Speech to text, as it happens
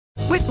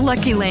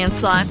Lucky Land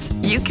Slots,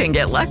 you can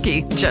get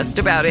lucky just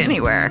about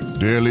anywhere.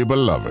 Dearly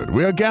beloved,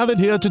 we are gathered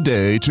here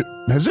today to...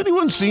 Has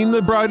anyone seen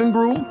the bride and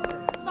groom?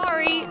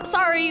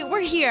 Sorry, we're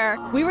here.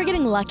 We were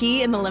getting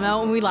lucky in the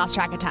limo and we lost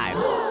track of time.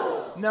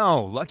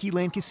 No, Lucky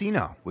Land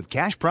Casino, with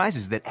cash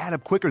prizes that add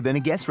up quicker than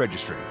a guest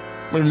registry.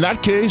 In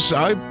that case,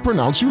 I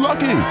pronounce you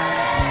lucky.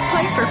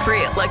 Play for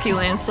free at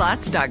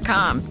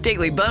LuckyLandSlots.com.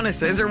 Daily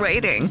bonuses are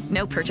waiting.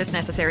 No purchase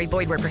necessary.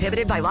 Void where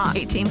prohibited by law.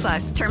 18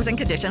 plus. Terms and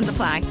conditions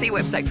apply. See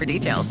website for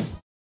details.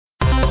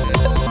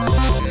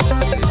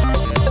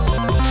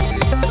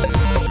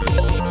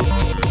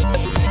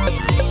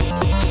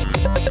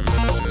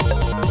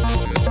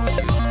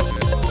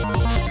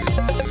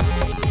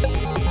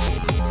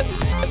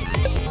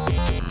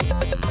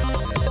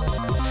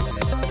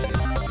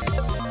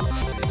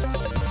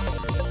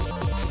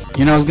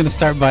 You know, I was going to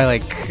start by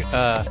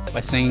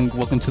by saying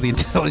welcome to the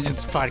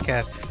Intelligence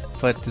Podcast,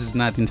 but this is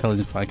not the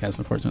Intelligence Podcast,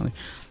 unfortunately.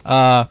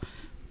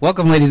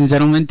 Welcome, ladies and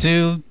gentlemen,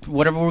 to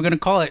whatever we're going to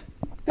call it.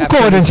 We'll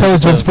call it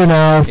Intelligence for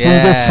now. If we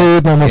get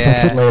sued, then we'll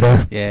fix it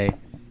later. Yay.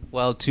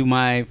 Well, to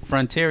my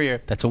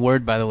frontier, that's a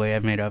word, by the way, I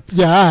made up.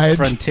 Yeah.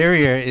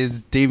 Frontier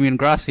is Damian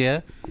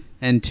Gracia,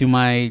 and to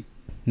my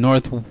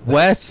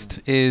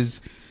northwest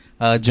is...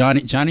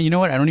 Johnny, you know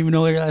what? I don't even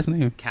know your last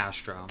name.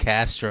 Castro.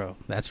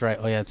 That's right.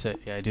 Oh, yeah, that's it.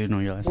 Yeah, I do know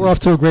your last name. We're off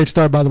to a great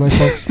start, by the way,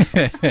 folks.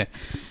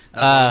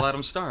 Let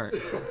them start.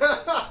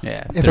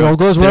 Yeah. If it all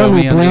goes wrong,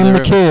 we blame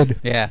the kid.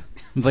 Yeah.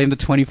 Blame the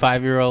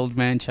 25-year-old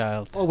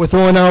man-child. Oh, we're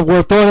throwing out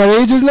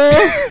ages now?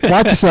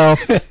 Watch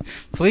yourself.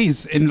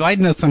 Please,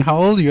 enlighten us on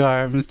how old you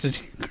are,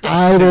 Mr.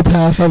 I will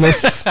pass on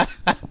this.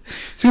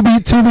 to be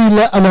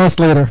announced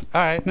later.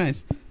 All right,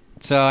 nice.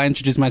 So I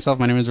introduced myself.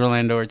 My name is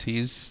Rolando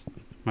Ortiz.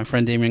 My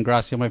friend Damian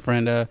Gracia, my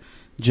friend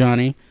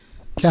Johnny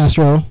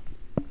Castro,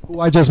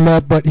 who I just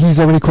met, but he's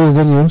already cooler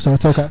than you, so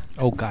it's okay.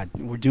 Oh, God.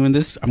 We're doing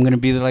this? I'm going to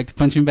be the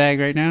punching bag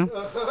right now?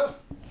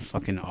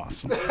 Fucking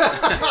awesome.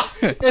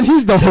 And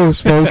he's the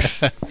host,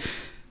 folks. All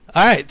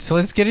right, so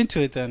let's get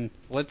into it then.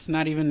 Let's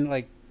not even,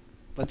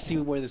 let's see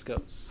where this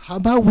goes. How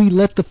about we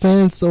let the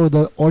fans or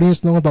the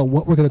audience know about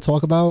what we're going to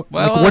talk about?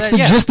 Well, what's the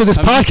gist of this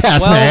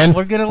podcast, man?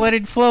 We're going to let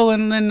it flow,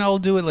 and then I'll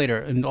do it later,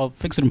 and I'll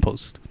fix it in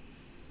post.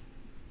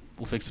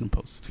 We'll fix it in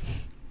post.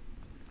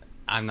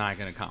 I'm not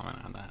going to comment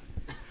on that.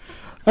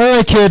 All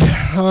right, kid.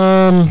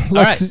 All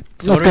right.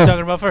 So what are we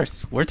talking about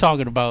first? We're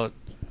talking about...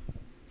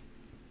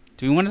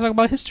 Do we want to talk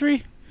about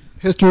history?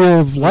 History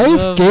of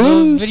life?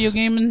 Games? Video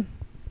gaming?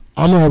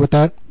 I'm all right with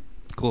that.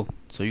 Cool.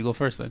 So you go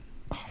first then.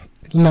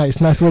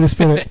 Nice way to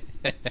spin it.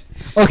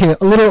 Okay,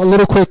 a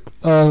little quick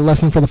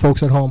lesson for the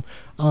folks at home.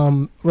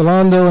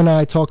 Rolando and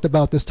I talked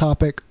about this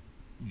topic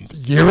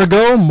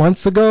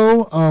months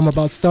ago,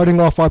 about starting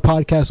off our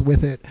podcast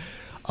with it.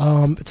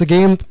 It's a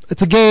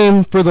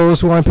game for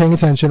those who aren't paying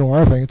attention or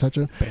are paying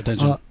attention. Pay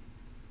attention.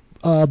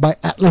 By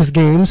Atlas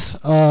Games.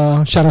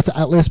 Shout out to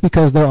Atlas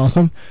because they're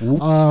awesome.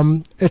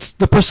 It's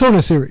the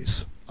Persona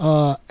series.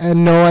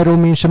 And no, I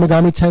don't mean Shin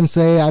Megami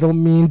Tensei. I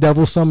don't mean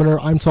Devil Summoner.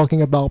 I'm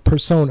talking about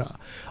Persona.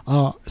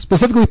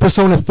 Specifically,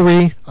 Persona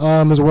 3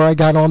 is where I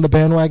got on the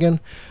bandwagon,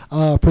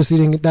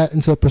 preceding that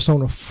into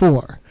Persona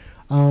 4.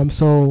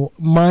 So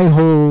my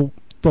whole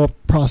thought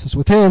process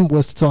with him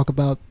was to talk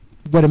about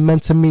what it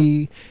meant to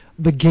me,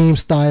 the game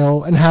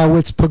style, and how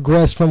it's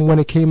progressed from when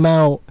it came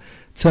out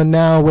to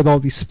now with all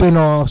these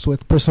spin-offs,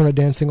 with Persona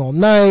Dancing All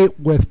Night,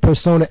 with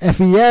Persona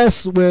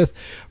FES, with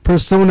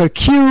Persona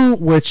Q,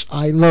 which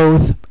I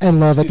loathe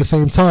and love at the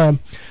same time.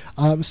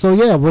 So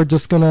yeah, we're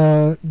just going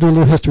to do a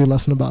little history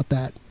lesson about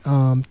that.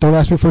 Don't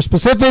ask me for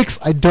specifics.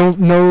 I don't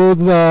know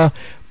the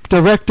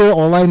director.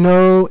 All I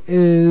know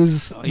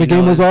is the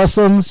game was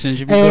awesome.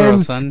 Shinji Meguro,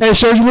 son. And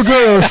Shinji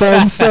Meguro,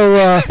 son.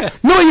 So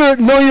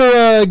know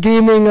your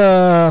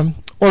gaming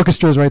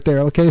orchestras right there.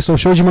 Okay, so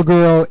Shoji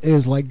Meguro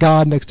is like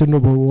God next to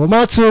Nobuo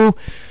Uematsu.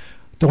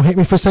 Don't hate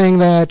me for saying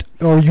that.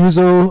 Or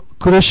Yuzo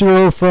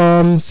Kurishiro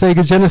from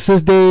Sega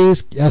Genesis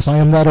days. Yes, I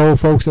am that old,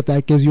 folks. If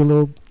that gives you a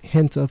little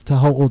hint of to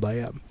how old I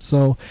am.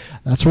 So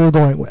that's what we're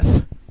going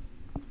with.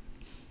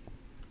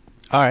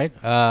 All right.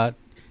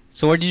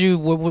 So where did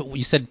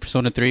you said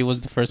Persona 3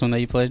 was the first one that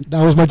you played?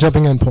 That was my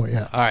jumping in point,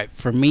 yeah. All right.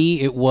 For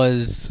me, it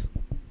was...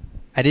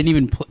 I didn't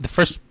even... the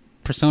first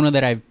Persona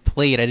that I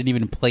played, I didn't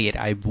even play it.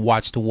 I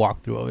watched a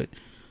walkthrough of it.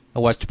 I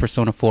watched a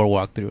Persona 4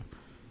 walkthrough.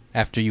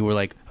 After you were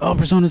like, oh,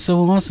 Persona's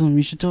so awesome.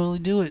 You should totally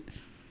do it.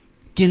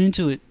 Get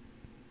into it.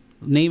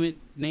 Name it.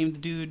 Name the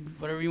dude.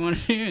 Whatever you want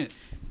to do.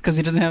 Because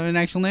he doesn't have an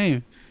actual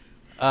name.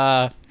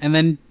 And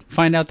then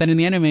find out that in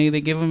the anime,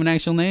 they give him an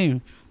actual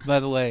name, by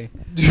the way.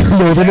 Do you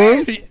know the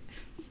name?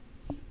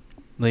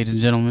 Ladies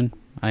and gentlemen,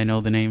 I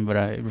know the name, but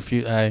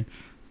I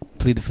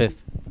plead the fifth.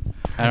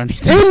 I don't need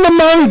to. In the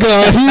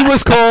manga, he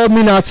was called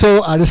Minato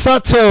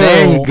Arisato.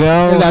 There you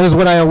go. And that is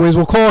what I always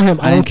will call him.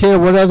 I don't care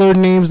what other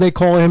names they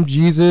call him.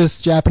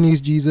 Jesus, Japanese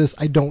Jesus.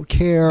 I don't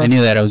care. I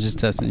knew that. I was just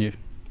testing you.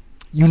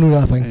 You knew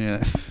nothing.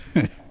 Yeah.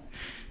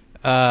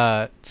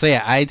 So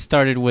yeah, I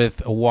started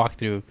with a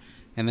walkthrough,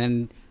 and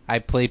then I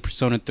played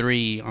Persona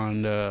 3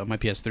 on my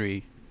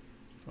PS3.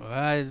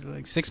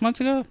 Like 6 months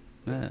ago.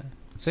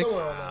 6.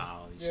 Wow.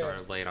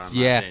 started late on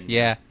Yeah, mine.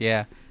 yeah.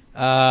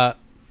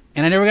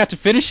 And I never got to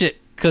finish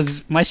it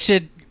because my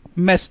shit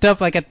messed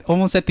up. Like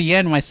almost at the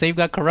end, my save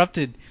got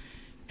corrupted.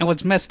 And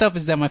what's messed up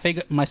is that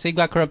my save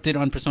got corrupted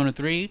on Persona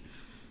 3,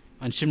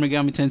 on Shin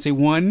Megami Tensei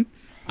 1,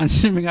 on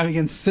Shin Megami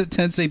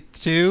Tensei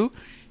 2,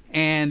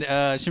 and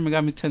Shin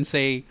Megami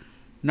Tensei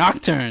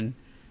Nocturne.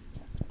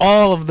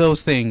 All of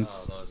those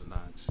things. Oh,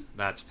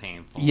 that's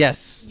painful.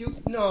 Yes.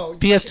 No.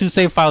 PS2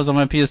 save files on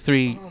my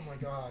PS3 Oh my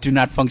god. do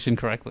not function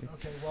correctly.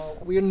 Okay, well,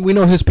 we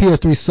know his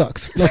PS3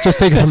 sucks. Let's just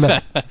take it from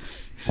there.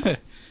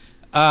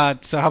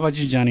 So how about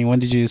you, Johnny? When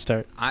did you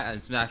start?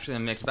 It's actually a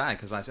mixed bag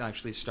because I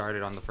actually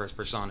started on the first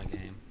Persona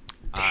game.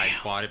 I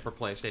bought it for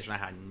PlayStation. I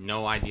had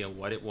no idea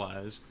what it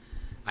was.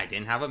 I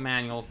didn't have a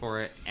manual for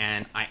it,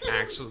 and I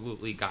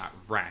absolutely got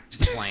wrecked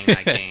playing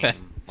that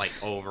game like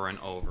over and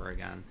over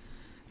again.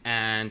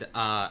 And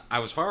I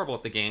was horrible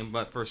at the game,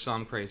 but for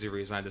some crazy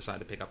reason, I decided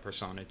to pick up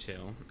Persona 2.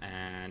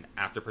 And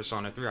after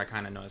Persona 3, I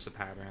kind of noticed a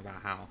pattern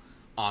about how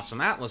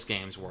awesome Atlas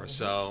games were.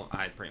 So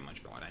I pretty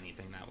much bought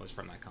anything that was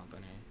from that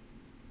company.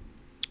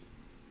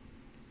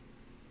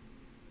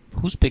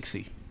 Who's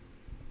Pixie?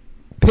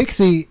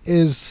 Pixie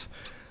is,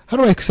 how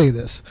do I say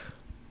this?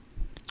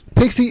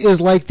 Pixie is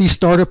like the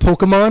starter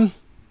Pokemon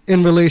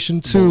in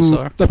relation to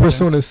Bulbasaur? the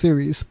Persona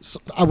series. So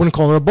I wouldn't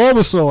call her a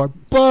Bulbasaur,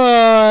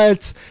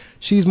 but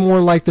she's more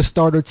like the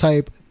starter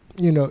type,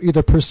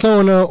 either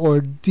Persona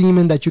or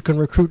Demon that you can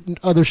recruit in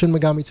other Shin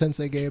Megami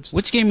Tensei games.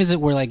 Which game is it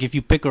where like if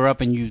you pick her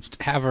up and you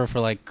have her for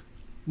like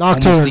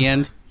Nocturne. almost the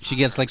end, she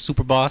gets like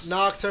super boss?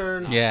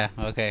 Nocturne. Yeah.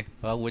 Okay.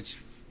 Well,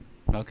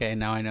 okay,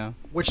 now I know.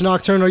 Which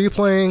Nocturne are you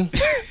playing?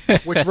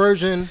 Which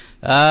version?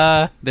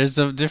 There's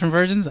different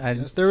versions.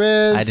 Yes, there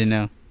is. I didn't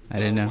know.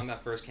 The one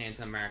that first came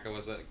to America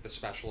was the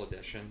special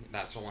edition.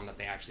 That's the one that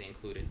they actually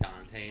included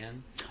Dante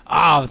in.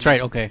 Oh, that's right.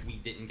 Okay. We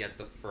didn't get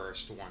the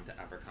first one to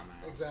ever come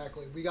out.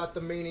 Exactly. We got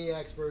the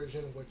Maniacs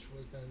version, which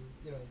was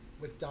then,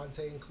 with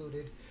Dante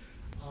included.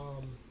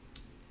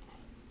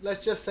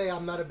 Let's just say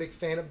I'm not a big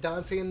fan of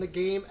Dante in the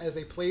game as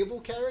a playable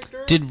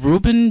character. Did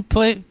Ruben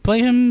play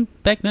him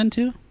back then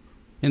too?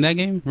 In that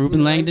game,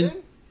 Ruben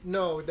Langdon?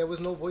 No, there was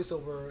no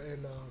voiceover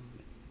in.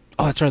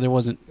 Oh, that's right. There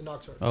wasn't. In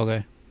Nocturne.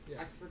 Okay.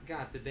 I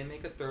forgot. Did they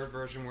make a third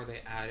version where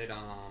they added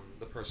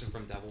the person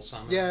from Devil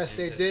Summer? Yes,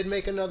 they did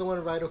make another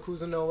one, Raito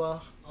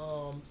Kuzunoa,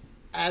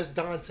 as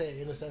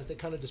Dante. In a sense, they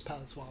kind of just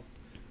palette swapped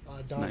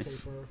Dante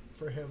Nice.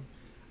 for him.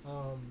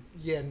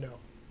 No.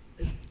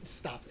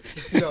 Stop it.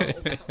 Just no.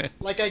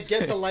 Like, I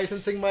get the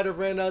licensing might have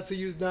ran out to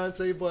use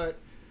Dante, but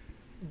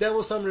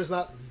Devil Summoner is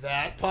not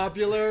that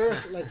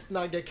popular. Let's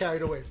not get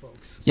carried away,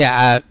 folks.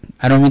 Yeah,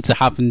 I don't mean to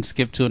hop and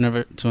skip to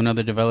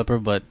another developer,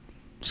 but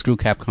screw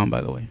Capcom, by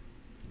the way.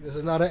 This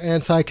is not an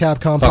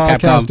anti-Capcom Fuck podcast,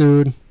 Capcom.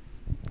 dude.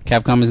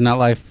 Capcom is not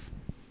life.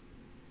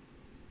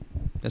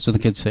 That's what the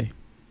kids say.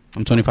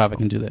 I'm 25. I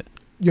can do that.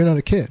 You're not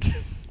a kid.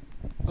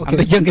 Okay. I'm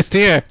the youngest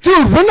here.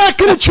 Dude, we're not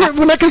gonna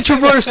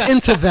traverse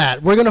into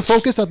that. We're gonna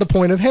focus at the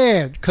point of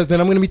hand, because then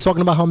I'm gonna be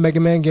talking about how Mega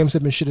Man games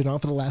have been shitted on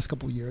for the last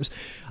couple of years.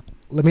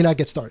 Let me not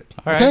get started.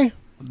 All okay?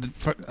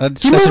 right. A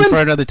discussion moving. for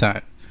another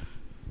time.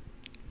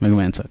 Mega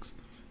Man sucks.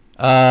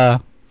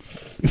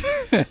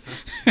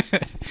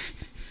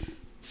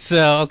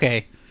 So,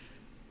 okay.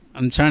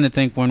 I'm trying to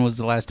think when was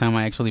the last time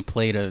I actually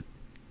played an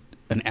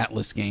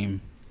Atlas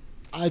game.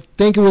 I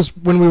think it was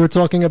when we were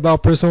talking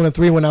about Persona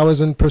 3 when I was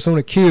in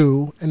Persona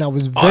Q and I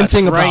was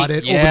venting that's right. about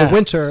it Yeah. over the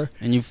winter.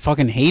 And you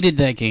fucking hated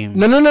that game.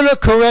 No,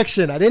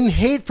 correction. I didn't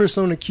hate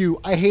Persona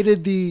Q. I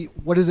hated the,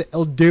 what is it,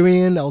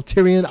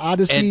 Eltirian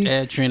Odyssey?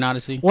 Etrian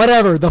Odyssey.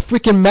 Whatever. The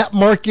freaking map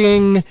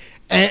marking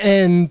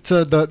and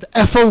the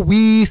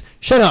FOEs.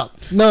 Shut up.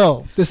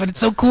 No. But it's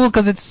so cool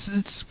because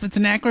it's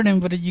an acronym,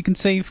 but you can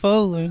say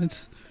FO. And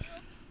it's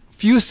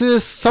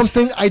Fusus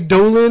something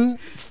Eidolon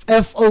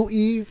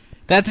FOE.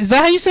 is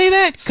that how you say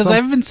that? Because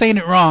I've been saying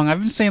it wrong. I've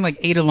been saying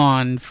like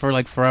Eidolon for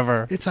like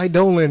forever. It's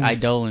Eidolon.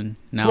 Eidolon.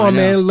 Now Come on, I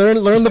know. man.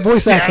 Learn the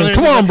voice acting. Yeah,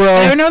 Come on, bro.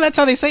 I know that's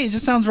how they say it. It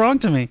just sounds wrong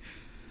to me.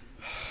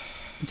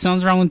 It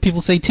sounds wrong when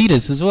people say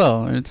Titus as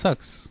well, and it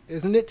sucks.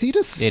 Isn't it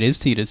Titus? It is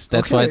Titus.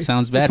 That's why it Okay.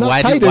 sounds bad. It's not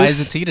Why Titus.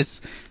 is it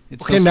Titus?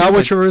 It's Okay, so now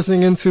we're stupid.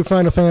 traversing into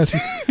Final Fantasy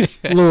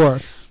lore.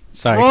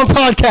 Sorry. Wrong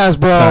podcast,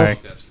 bro. Sorry.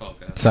 Focus.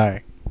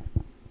 Sorry.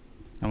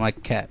 I'm like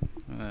a cat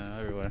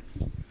everywhere.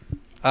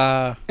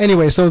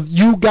 Anyway, so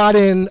you got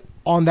in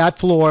on that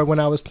floor when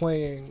I was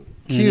playing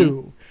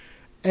Q,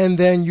 and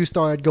then you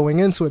started going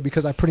into it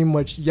because I pretty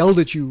much yelled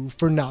at you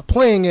for not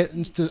playing it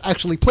and to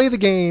actually play the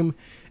game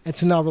and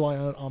to not rely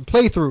on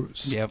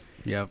playthroughs.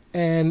 Yep.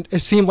 And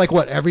it seemed like,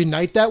 what, every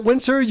night that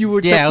winter you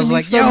were Yeah, I texting was me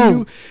like, some yo,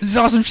 new- this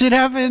awesome shit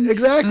happened.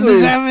 Exactly.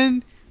 This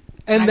happened.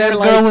 and I then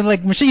got a girl with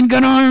like machine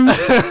gun arms.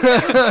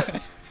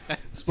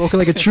 spoken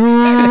like a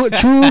true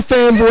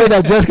fanboy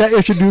that just got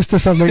introduced to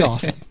something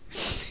awesome.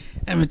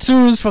 And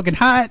Mitsuru's fucking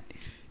hot.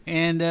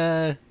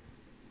 And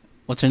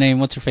what's her name?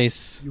 What's her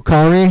face?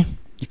 Yukari.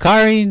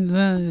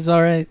 Yukari is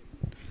all right.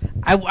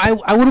 I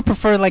would have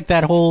preferred like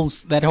that whole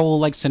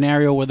like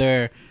scenario where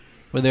they're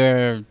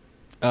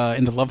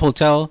in the love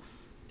hotel.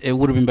 It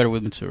would have been better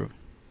with Mitsuru.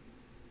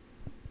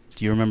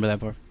 Do you remember that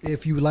part?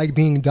 If you like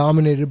being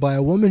dominated by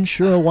a woman,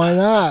 sure, why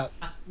not?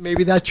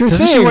 Maybe that's your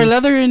Doesn't thing. she wear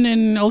leather in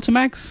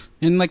Ultimax?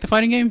 In, like, the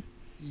fighting game?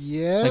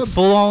 Yeah. Like,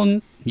 full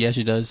on? Yeah,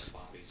 she does.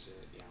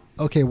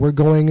 Okay, we're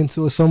going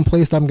into some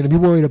place that I'm going to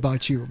be worried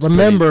about you.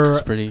 Remember,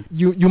 it's pretty.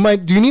 You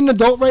might. Do you need an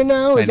adult right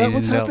now? Is that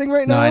what's happening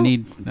right now?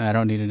 No, I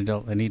don't need an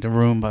adult. I need a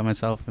room by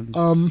myself.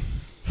 I'm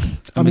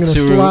gonna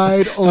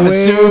slide away. I'm a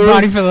Tsuru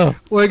body pillow.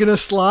 We're gonna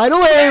slide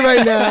away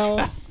right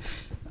now.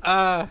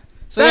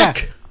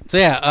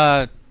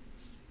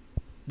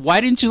 Why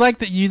didn't you like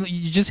that? You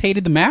just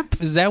hated the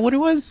map? Is that what it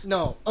was?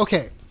 No.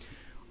 Okay.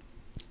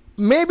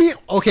 Maybe.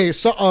 Okay.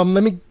 So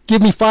let me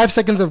give me 5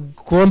 seconds of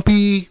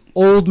grumpy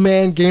old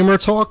man gamer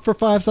talk for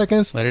 5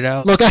 seconds. Let it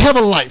out. Look, I have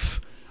a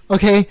life.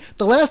 Okay.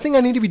 The last thing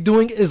I need to be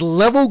doing is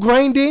level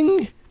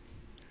grinding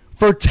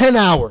for 10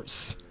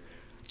 hours.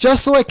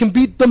 Just so I can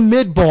beat the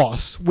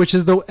mid-boss, which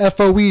is the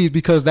FOEs,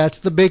 because that's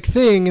the big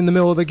thing in the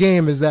middle of the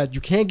game, is that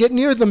you can't get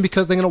near them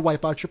because they're going to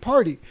wipe out your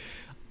party.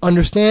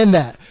 Understand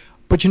that.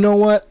 But you know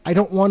what? I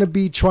don't want to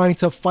be trying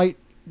to fight,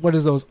 what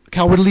is those,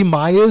 cowardly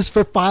Mayas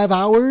for 5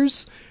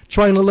 hours,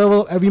 trying to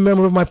level up every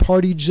member of my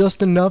party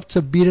just enough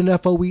to beat an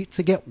FOE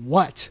to get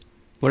what?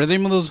 What are the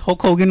name of those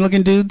Hulk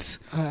Hogan-looking dudes?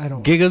 I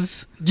don't.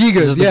 Gigas?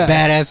 Gigas, yeah. The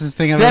badassest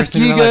thing I've ever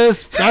seen.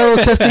 Gigas,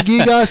 barrel-chested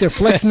Gigas. They're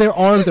flexing their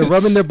arms. They're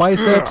rubbing their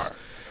biceps.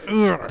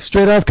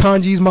 Straight out of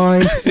Kanji's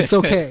mind. It's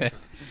okay.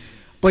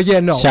 But yeah,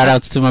 no. Shout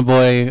outs to my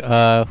boy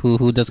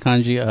who does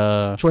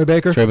kanji. Troy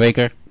Baker. Troy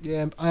Baker.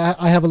 Yeah,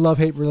 I have a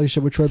love-hate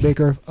relationship with Troy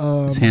Baker.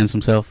 His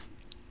handsome self.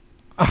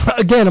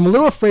 Again, I'm a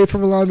little afraid for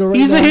Rolando right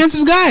He's now. a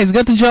handsome guy. He's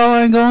got the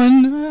jawline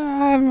going.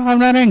 I'm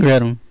not angry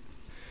at him.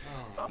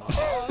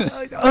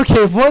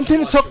 Okay, one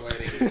thing to talk...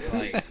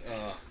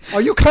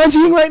 Are you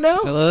kanjiing right now?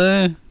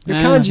 You're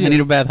kanjiing. I need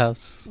a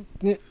bathhouse.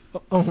 Yeah.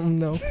 Oh,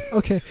 no.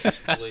 Okay.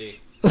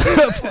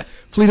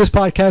 Flee this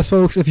podcast,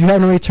 folks. If you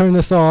haven't already turned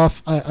this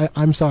off,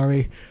 I'm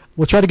sorry.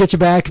 We'll try to get you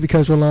back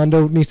because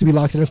Rolando needs to be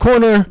locked in a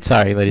corner.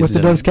 Sorry, ladies with and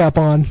the dunce cap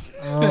on.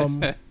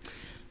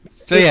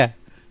 So yeah,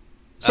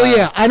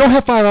 I don't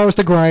have 5 hours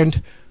to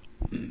grind,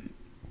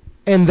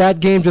 and that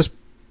game just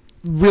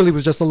really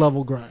was just a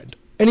level grind.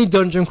 Any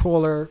dungeon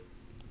crawler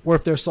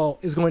worth their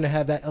salt is going to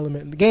have that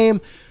element in the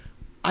game.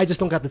 I just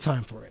don't got the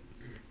time for it.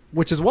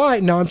 Which is why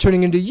now I'm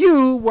turning into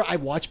you, where I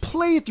watch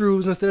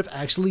playthroughs instead of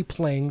actually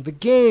playing the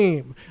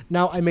game.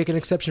 Now I make an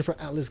exception for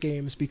Atlas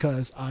games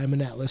because I'm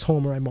an Atlas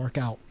homer. I mark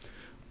out.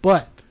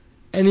 But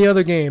any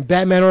other game,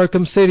 Batman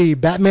Arkham City,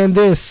 Batman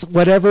this,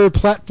 whatever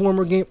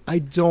platformer game, I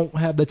don't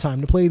have the time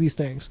to play these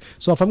things.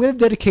 So if I'm going to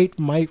dedicate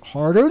my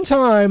hard-earned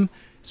time,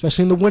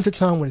 especially in the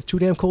wintertime when it's too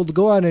damn cold to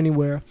go out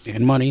anywhere.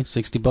 And money.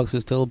 $60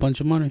 is still a bunch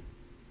of money.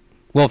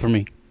 Well, for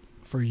me.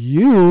 For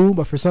you,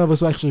 but for some of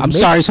us who actually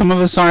sorry, some of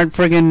us aren't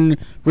friggin'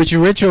 Richie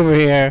Rich over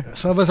here.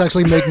 Some of us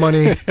actually make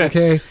money,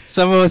 okay?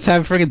 Some of us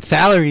have friggin'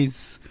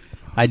 salaries.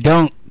 I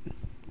don't.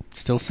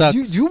 Still sucks.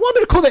 Do you want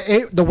me to call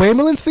the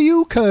Wamelins for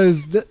you?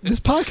 Because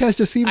this podcast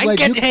just seems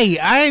hey,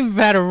 I've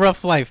had a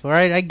rough life, all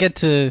right? I get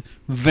to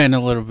vent a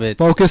little bit.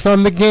 Focus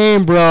on the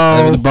game, bro. I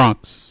live in the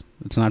Bronx.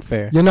 It's not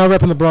fair. You're not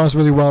repping the Bronx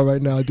really well right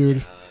now,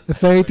 dude.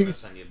 If anything,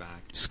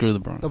 screw the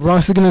Bronx. The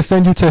Bronx is going to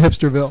send you to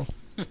Hipsterville.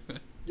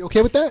 You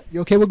okay with that?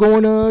 You okay with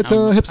going to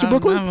Hipster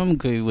Brooklyn? I'm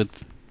okay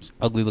with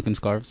ugly-looking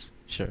scarves.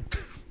 Sure.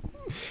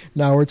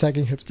 Now we're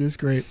attacking hipsters.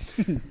 Great.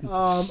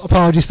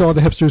 Apologies to all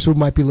the hipsters who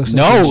might be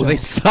listening. No, they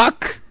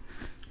suck.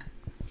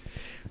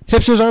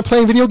 Hipsters aren't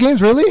playing video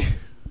games, really?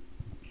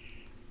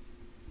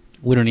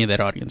 We don't need that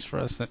audience for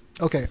us.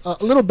 Okay,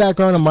 a little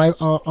background on my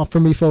for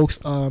me, folks.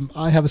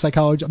 I have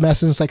a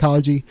master's in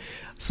psychology.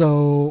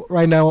 So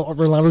right now,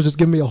 Orlando's just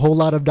giving me a whole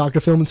lot of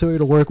Dr. Phil material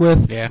to work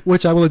with,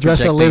 which I will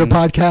address in a later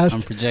podcast.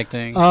 I'm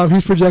projecting.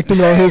 He's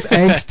projecting all his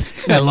angst.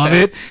 I love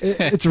it.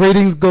 It's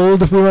ratings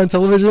gold if we were on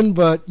television,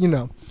 but you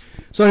know.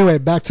 So anyway,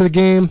 back to the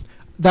game.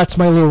 That's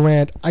my little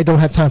rant. I don't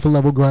have time for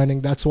level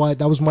grinding. That's why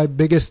that was my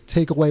biggest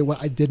takeaway.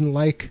 What I didn't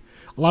like.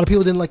 A lot of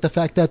people didn't like the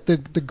fact that the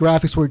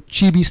graphics were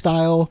chibi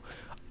style.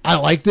 I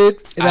liked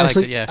it.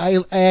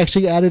 I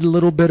actually added a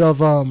little bit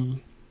of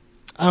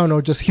I don't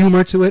know, just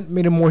humor to it,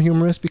 made it more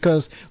humorous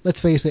because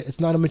let's face it, it's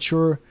not a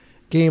mature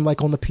game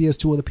like on the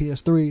PS2 or the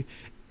PS3.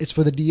 It's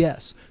for the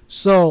DS.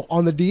 So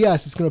on the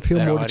DS, it's going to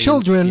appeal more to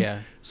children.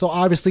 Yeah. So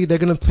obviously they're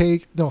going to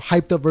play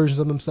hyped up versions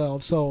of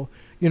themselves. So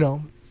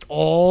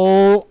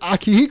all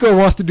Akihiko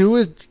wants to do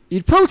is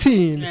eat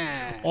protein.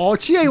 All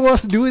Chie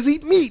wants to do is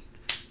eat meat,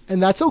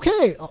 and that's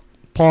okay.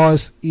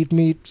 Pause. Eat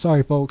meat.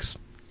 Sorry, folks.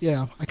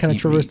 Yeah, I kind of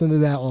traversed into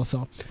that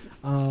also.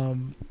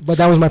 But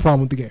that was my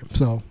problem with the game.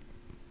 So,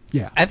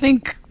 yeah. I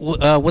think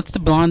what's the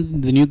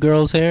blonde, the new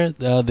girl's hair?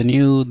 The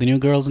new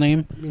girl's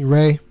name? You mean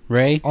Ray.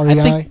 Ray.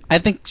 R-E-I? I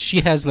think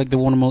she has like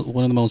one of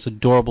the most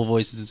adorable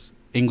voices,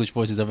 English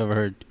voices I've ever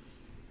heard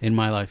in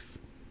my life.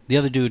 The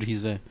other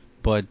dude,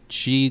 but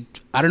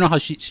I don't know how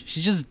she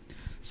just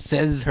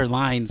says her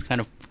lines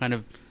kind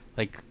of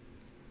like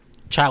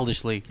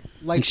childishly.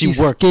 Like she's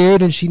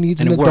scared and she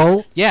needs an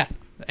adult. Yeah.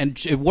 And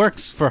it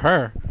works for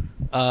her.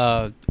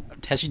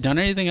 Has she done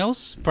anything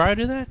else prior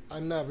to that?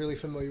 I'm not really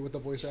familiar with the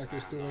voice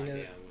actors doing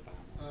it.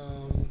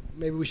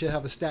 Maybe we should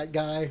have a stat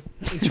guy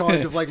in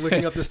charge of like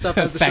looking up this stuff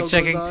as the Fact show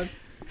checking. goes on.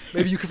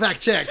 Maybe you can fact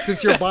check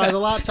since you're by the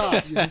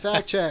laptop. You can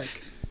fact check.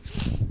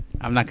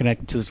 I'm not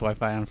connected to this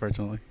Wi-Fi,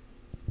 unfortunately.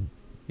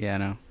 Yeah,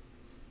 no.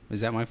 Is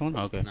that my phone?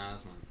 Oh, okay. No,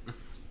 that's mine.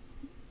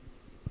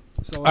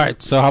 So, All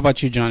right. So how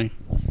about you, Johnny?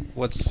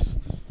 What's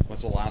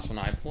What's the last one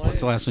I played?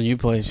 the last one you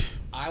played?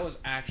 I was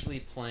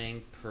actually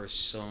playing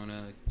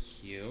Persona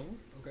Q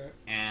Okay.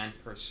 and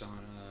Persona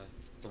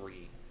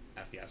 3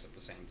 FPS at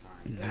the same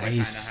time.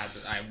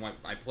 Nice.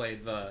 I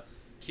played the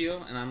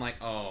Q, and I'm like,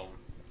 oh,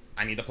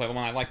 I need to play the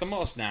one I like the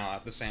most now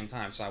at the same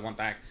time. So I went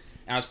back,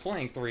 and I was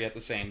playing 3 at the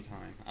same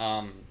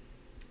time.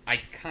 I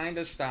kind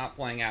of stopped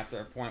playing after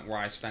a point where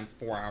I spent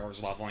 4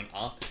 hours leveling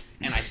up,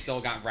 and I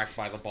still got wrecked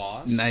by the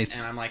boss. Nice.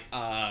 And I'm like,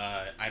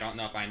 I don't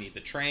know if I need to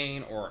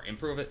train or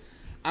improve it.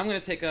 I'm going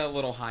to take a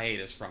little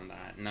hiatus from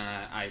that. And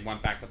I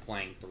went back to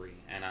playing 3,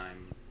 and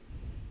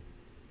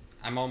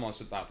I'm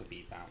almost about to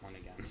beat that one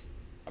again.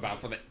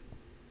 About for the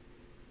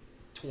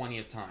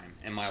 20th time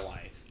in my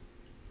life.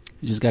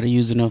 You just got to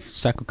use enough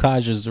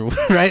Sakukajas, or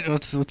right?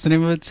 What's the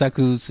name of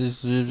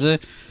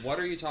it? What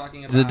are you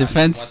talking about? The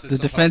defense. What's it The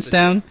supposed defense to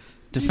down. do?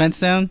 Defense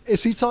down.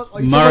 Is he talking?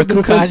 Are you talking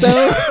about the defense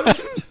down?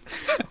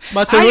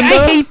 I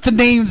hate the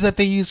names that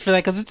they use for that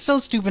because it's so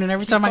stupid. And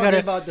every time He's talking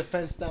about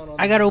defense down. On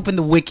I gotta open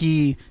the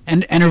wiki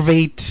and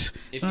enervate.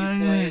 If you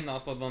play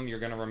enough of them, you're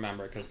going to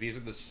remember, because these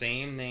are the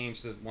same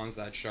names, the ones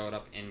that showed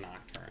up in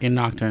Nocturne. In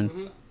Nocturne.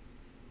 Mm-hmm.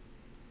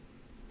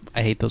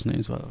 I hate those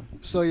names, by the way.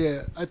 So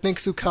yeah, I think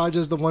Tsukaja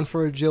is the one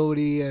for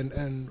agility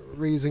and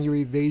raising your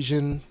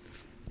evasion.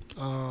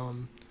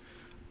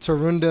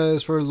 Tarunda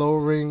is for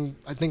lowering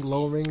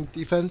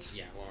defense.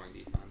 Yeah, lowering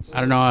defense. I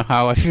don't know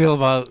how I feel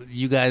about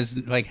you guys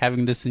like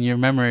having this in your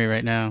memory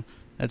right now.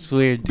 That's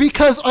weird.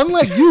 Because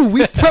unlike you,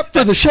 we prepped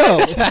for the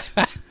show.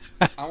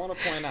 I want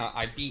to point out,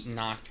 I beat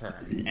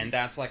Nocturne, and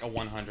that's like a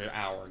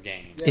 100-hour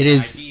game. It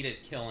is. I beat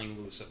it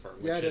killing Lucifer,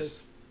 which Yeah, it is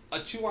is. a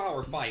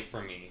 2-hour fight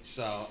for me.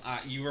 So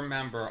you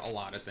remember a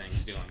lot of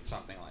things doing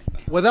something like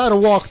that. Without a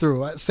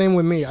walkthrough. Same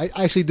with me. I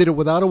actually did it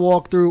without a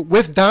walkthrough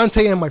with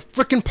Dante and my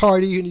freaking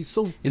party, and he's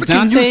so Is freaking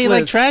Dante useless.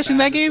 like trash in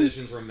that Bad game?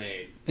 decisions were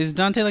made. Is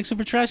Dante like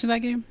super trash in that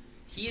game?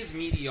 He is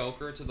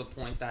mediocre to the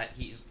point that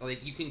he's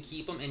like, you can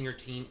keep him in your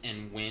team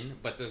and win,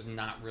 but there's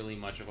not really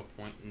much of a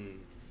point in.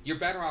 You're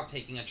better off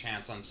taking a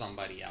chance on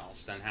somebody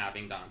else than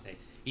having Dante.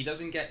 He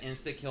doesn't get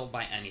insta-killed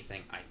by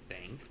anything, I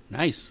think.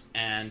 Nice.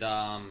 And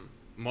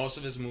most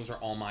of his moves are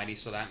almighty,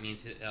 so that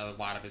means a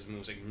lot of his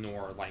moves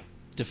ignore like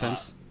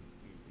Defense.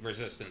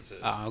 Resistances.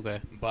 Ah, okay.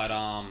 But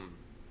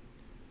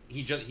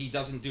he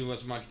doesn't do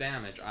as much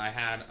damage.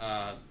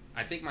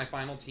 I think my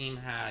final team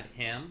had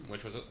him,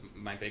 which was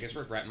my biggest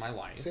regret in my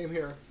life. Same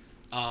here.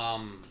 I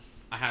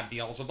had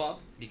Beelzebub,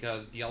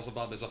 because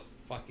Beelzebub is a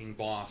fucking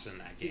boss in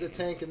that game. He's a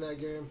tank in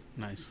that game.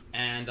 Nice.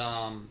 And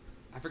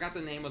I forgot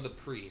the name of the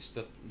priest,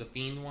 the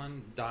fiend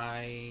one,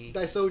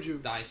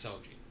 Daisoju.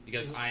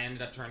 because I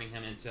ended up turning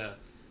him into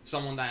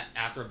someone that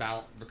after a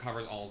battle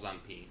recovers all his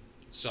MP.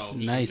 So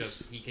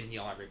he can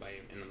heal everybody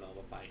in the middle of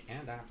the fight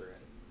and after it.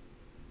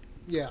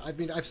 Yeah, I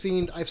mean, I've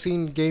seen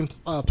game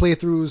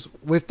playthroughs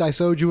with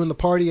Daisoju in the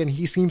party, and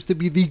he seems to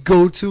be the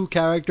go-to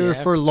character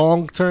for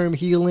long-term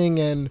healing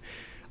and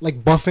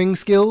like buffing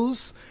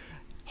skills.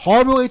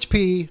 Horrible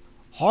HP,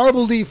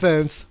 horrible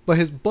defense, but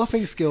his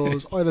buffing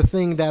skills are the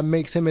thing that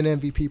makes him an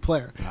MVP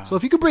player. Wow. So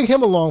if you could bring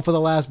him along for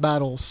the last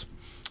battles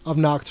of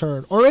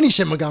Nocturne, or any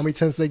Shin Megami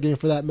Tensei game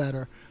for that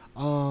matter,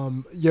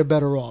 you're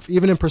better off.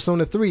 Even in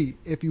Persona 3,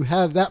 if you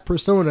have that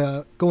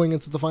persona going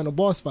into the final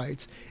boss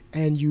fights,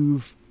 and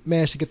you've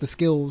managed to get the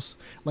skills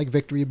like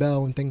Victory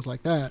Bell and things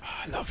like that. Oh,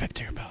 I love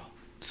Victory Bell.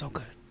 It's so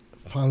good.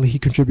 Finally, he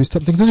contributes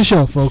something to the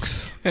show,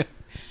 folks.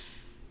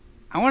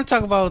 I want to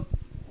talk about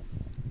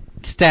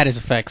status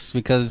effects,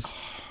 because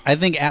I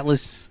think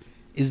Atlas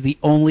is the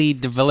only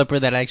developer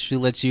that actually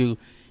lets you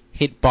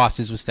hit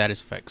bosses with status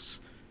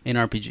effects in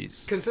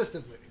RPGs.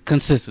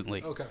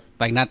 Consistently. Okay.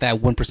 Like, not that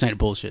 1%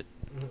 bullshit.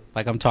 Mm-hmm.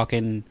 Like, I'm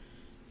talking,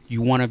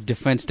 you want a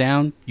defense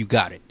down, you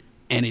got it.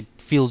 And it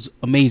feels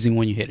amazing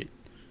when you hit it.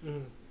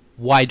 Mm-hmm.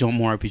 Why don't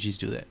more RPGs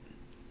do that?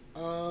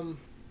 Well,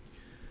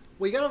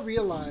 you gotta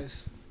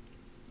realize,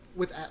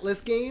 with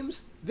Atlas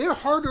games, they're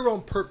harder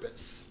on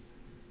purpose.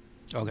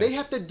 Okay. They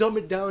have to dumb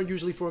it down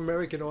usually for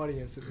American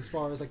audiences as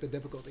far as like the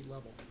difficulty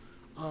level.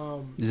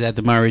 Is that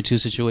the Mario 2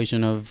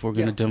 situation of we're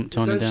gonna tone it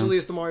down? Essentially,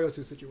 it's the Mario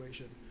 2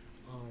 situation.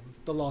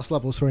 The lost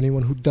levels for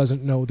anyone who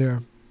doesn't know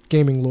their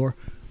gaming lore.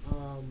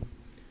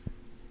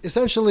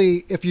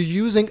 Essentially, if you're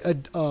using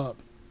a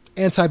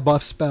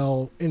anti-buff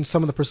spell in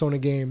some of the Persona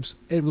games,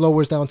 it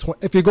lowers down.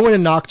 If you're going to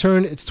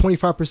Nocturne, it's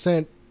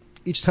 25%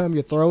 each time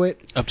you throw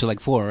it. Up to like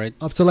 4, right?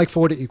 Up to like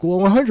 4 to equal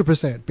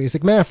 100%.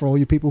 Basic math for all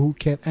you people who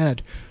can't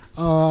add.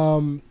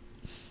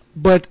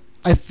 But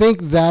I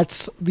think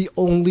that's the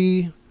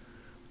only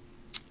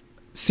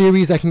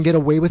series that can get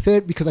away with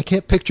it, because I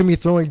can't picture me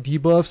throwing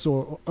debuffs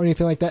or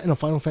anything like that in a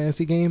Final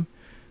Fantasy game.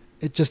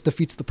 It just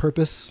defeats the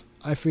purpose,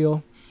 I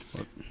feel.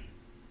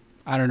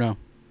 I don't know.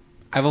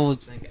 I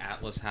think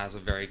Atlas has a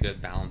very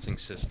good balancing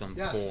system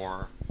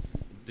for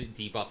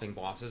debuffing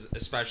bosses,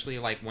 especially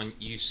like when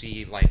you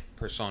see like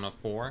Persona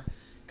 4,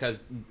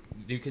 because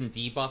you can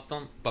debuff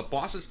them, but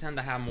bosses tend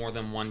to have more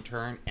than one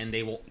turn, and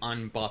they will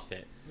unbuff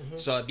it.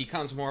 So it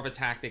becomes more of a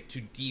tactic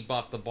to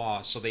debuff the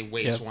boss, so they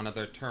waste one of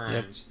their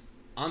turns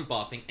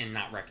unbuffing and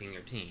not wrecking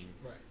your team.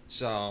 Right.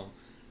 So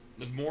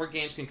the more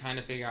games can kind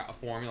of figure out a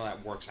formula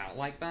that works out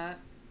like that,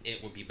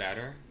 it would be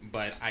better.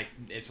 But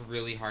it's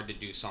really hard to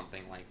do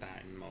something like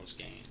that in most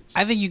games.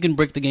 I think you can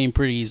break the game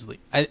pretty easily.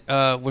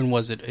 When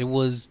was it? It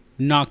was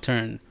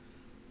Nocturne.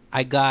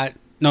 I got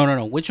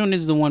no. Which one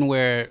is the one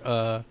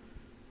where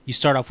you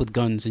start off with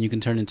guns and you can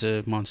turn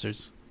into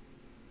monsters?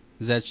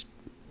 Is that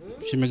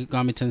Shin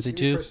Megami Tensei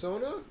 2?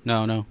 Persona?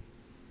 No.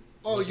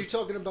 Oh, you're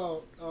talking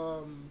about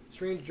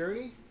Strange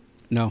Journey?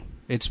 No,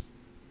 it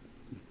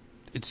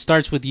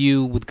starts with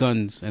you with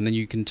guns, and then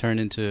you can turn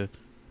into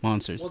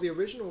monsters. Well, the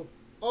original.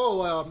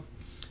 Oh,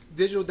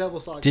 Digital Devil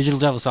Saga. Digital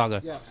Devil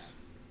Saga. Yes.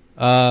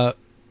 What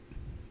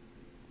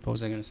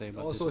was I going to say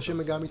about also Shin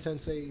Megami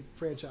Tensei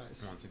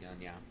franchise? Once again,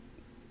 yeah.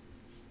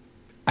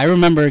 I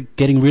remember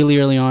getting really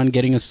early on,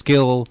 getting a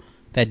skill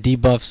that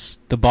debuffs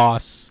the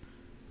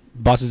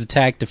boss's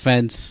attack,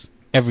 defense,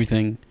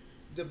 everything.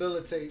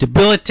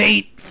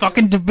 Debilitate!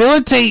 Fucking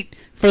debilitate!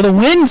 For the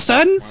win,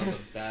 son! One of the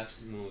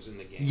best moves in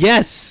the game.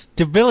 Yes,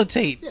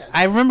 debilitate. Yes.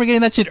 I remember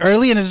getting that shit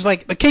early, and it was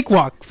like a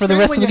cakewalk for the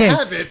rest of the game. When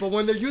you have it, but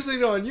when they're using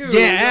it on you,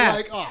 Yeah, you're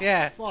like, oh,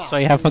 yeah. fuck. So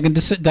you have fucking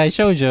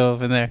Daishojo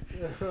over there.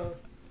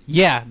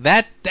 Yeah,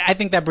 I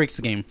think that breaks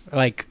the game.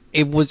 Like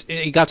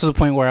it got to the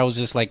point where I was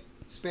just like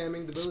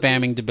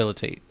spamming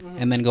debilitate,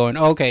 and then going,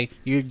 oh, okay,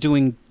 you're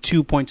doing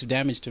 2 points of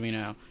damage to me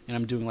now, and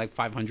I'm doing like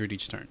 500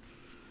 each turn.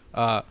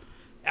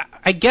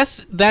 I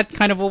guess that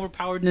kind of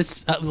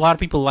overpoweredness a lot of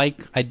people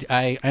like.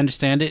 I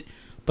understand it,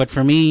 but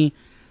for me,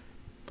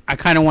 I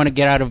kind of want to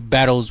get out of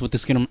battles with the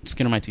skin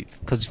of my teeth.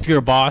 Because if you're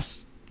a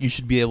boss, you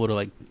should be able to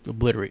like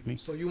obliterate me.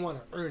 So you want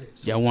to earn it.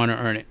 Yeah, I want to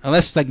earn it.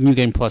 Unless it's like New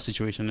Game Plus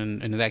situation,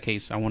 and in that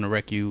case, I want to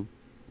wreck you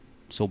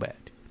so bad.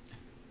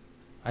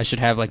 I should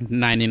have like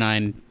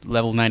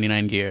level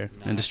 99 gear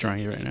and destroying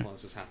you right now.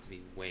 Pluses have to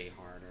be way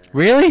harder.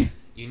 Really?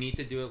 You need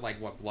to do it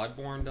like what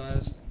Bloodborne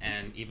does,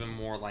 and even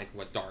more like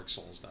what Dark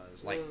Souls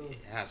does. Like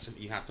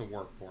you have to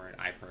work for it.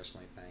 I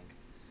personally think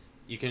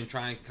you can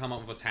try and come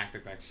up with a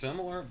tactic that's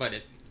similar, but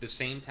if the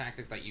same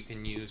tactic that you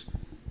can use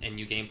in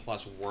New Game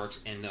Plus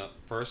works in the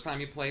first time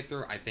you play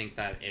through, I think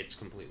that it's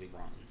completely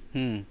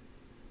wrong.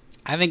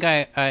 I think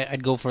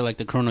I'd go for like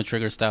the Chrono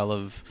Trigger style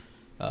of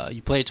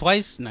you play it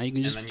twice, now you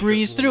can just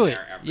breeze through it.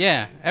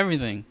 Yeah,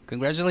 everything.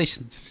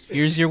 Congratulations.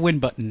 Here's your win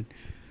button.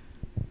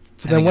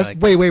 So then what?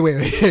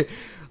 Wait.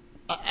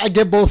 I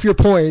get both your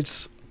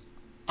points.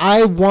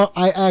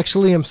 I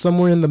actually am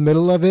somewhere in the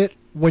middle of it.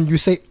 When you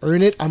say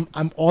earn it,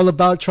 I'm all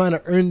about trying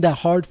to earn that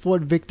hard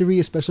fought victory,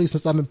 especially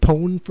since I'm in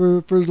pwned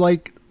for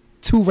like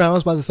 2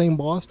 rounds by the same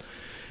boss.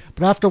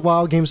 But after a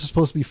while, games are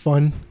supposed to be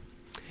fun,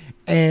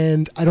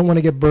 and I don't want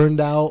to get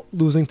burned out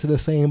losing to the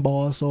same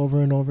boss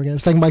over and over again.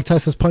 It's like Mike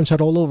Tyson's Punch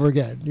Out all over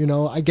again. You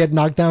know, I get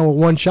knocked down with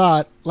one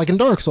shot, like in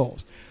Dark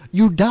Souls.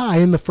 You die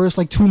in the first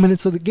like 2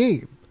 minutes of the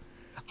game.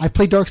 I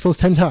played Dark Souls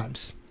 10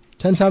 times.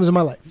 10 times in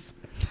my life.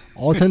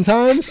 All 10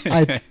 times,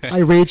 I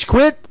rage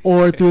quit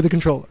or threw the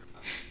controller.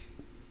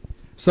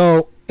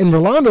 So, in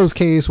Rolando's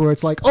case, where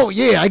it's like, oh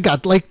yeah, I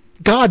got like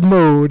God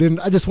mode,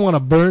 and I just want to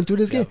burn through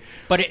this game.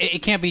 But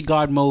it can't be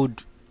God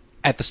mode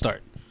at the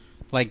start.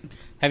 Like,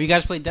 have you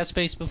guys played Dead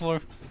Space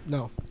before?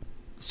 No.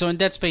 So in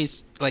Dead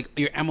Space, like,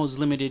 your ammo's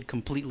limited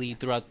completely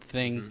throughout the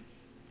thing,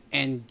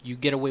 and you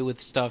get away with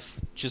stuff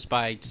just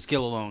by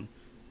skill alone.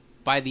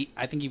 I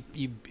think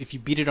if you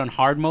beat it on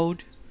hard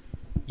mode,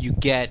 you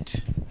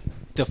get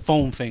the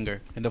foam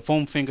finger, and the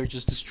foam finger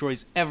just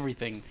destroys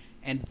everything.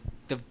 And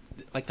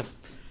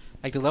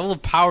the level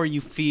of power you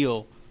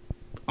feel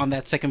on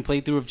that second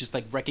playthrough of just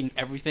like wrecking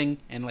everything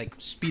and like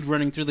speed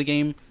running through the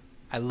game,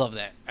 I love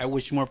that. I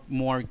wish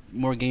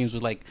more games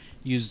would like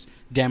use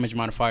damage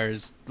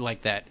modifiers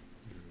like that.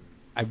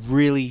 I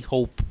really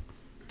hope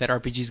that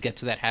RPGs get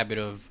to that habit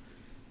of,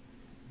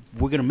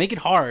 we're gonna make it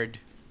hard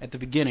at the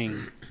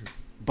beginning,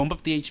 bump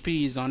up the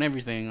HPs on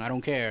everything, I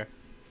don't care.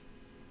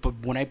 But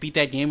when I beat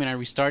that game and I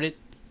restart it,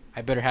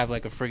 I better have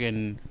like a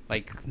friggin'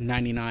 like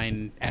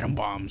 99 atom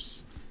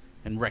bombs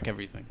and wreck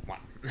everything. Wow.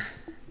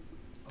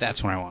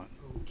 That's what I want.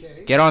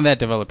 Okay. Get on that,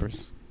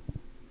 developers.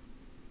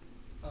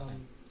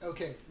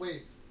 Okay,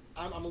 wait.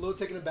 I'm a little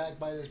taken aback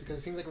by this because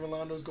it seems like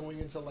Rolando's going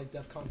into like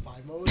DEFCON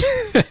 5 mode.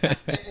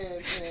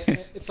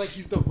 and it's like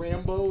he's the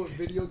Rambo of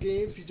video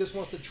games. He just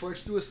wants to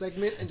trudge through a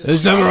segment and just...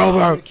 It's never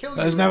over.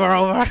 It's never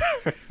over.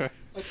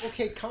 Like,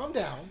 okay, calm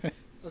down.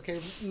 Okay,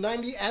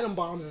 90 atom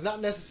bombs is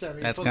not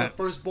necessary That's for the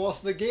first boss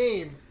of the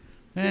game.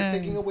 You're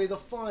taking away the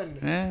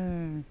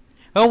fun.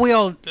 Well, we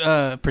all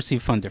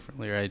perceive fun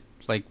differently, right?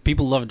 Like,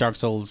 people love Dark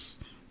Souls.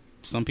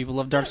 Some people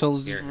love Dark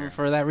Souls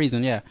for that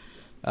reason, yeah.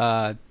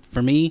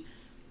 For me,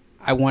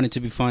 I want it to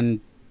be fun.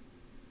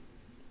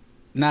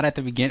 Not at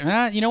the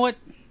beginning. You know what?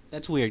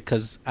 That's weird,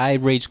 because I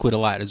rage quit a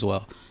lot as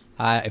well.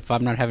 If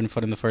I'm not having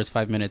fun in the first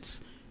 5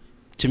 minutes,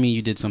 to me,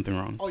 you did something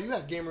wrong. Oh, you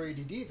have gamer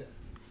ADD then?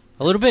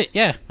 A little bit,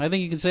 yeah. I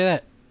think you can say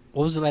that.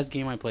 What was the last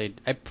game I played?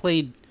 I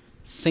played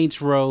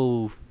Saints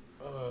Row.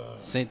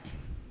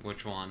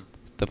 Which one?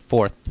 The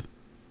fourth.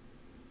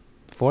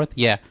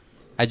 Yeah.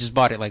 I just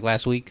bought it like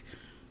last week,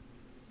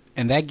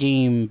 and that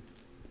game,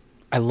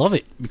 I love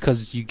it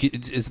because you get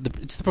it's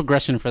the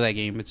progression for that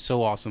game. It's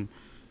so awesome.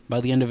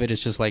 By the end of it,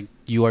 it's just like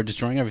you are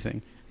destroying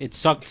everything. It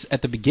sucked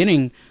at the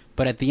beginning,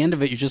 but at the end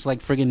of it, you're just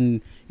like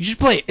friggin'. You should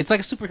play it. It's like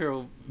a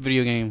superhero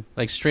video game,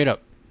 like straight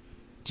up.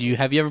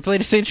 Have you ever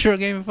played a Saints Row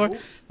game before? Nope.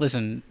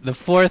 Listen, the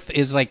fourth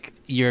is like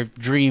your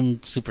dream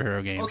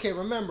superhero game. Okay,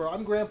 remember,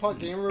 I'm Grandpa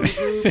Gamer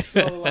Group,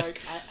 so like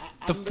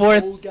I'm the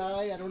fourth old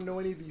guy. I don't know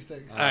any of these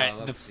things. All right,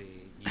 Let's see.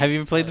 Have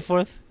you ever played the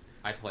fourth?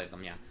 I played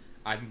them, yeah.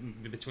 I'm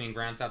between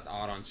Grand Theft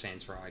Auto and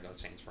Saints Row. I go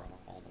Saints Row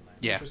all the way.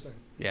 Yeah. Interesting.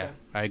 Yeah, Okay.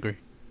 I agree.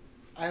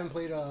 I haven't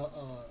played a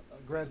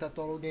Grand Theft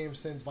Auto game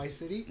since Vice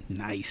City.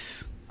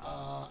 Nice.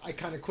 I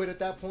kind of quit at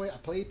that point. I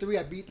played 3,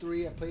 I beat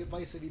 3. I played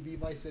Vice City, beat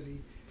Vice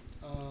City.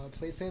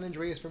 Played San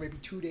Andreas for maybe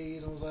 2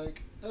 days. And was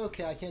like,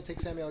 okay, I can't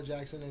take Samuel L.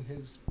 Jackson and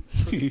his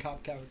crooked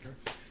cop character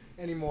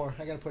anymore.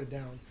 I gotta put it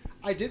down.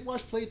 I did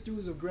watch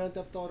playthroughs of Grand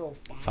Theft Auto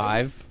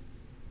 5.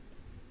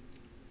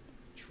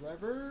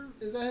 Trevor,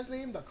 is that his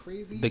name? The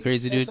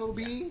crazy dude. SOB?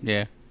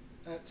 Yeah.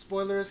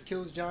 Spoilers,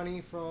 kills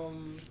Johnny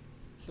from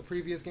the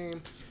previous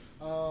game.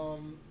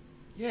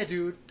 Yeah,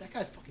 dude, that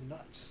guy's fucking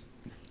nuts.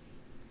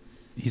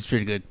 He's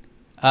pretty good.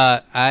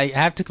 I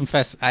have to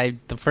confess,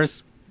 the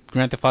first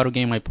Grand Theft Auto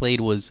game I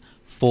played was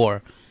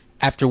 4.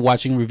 After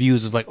watching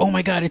reviews of like, oh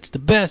my god, it's the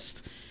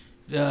best.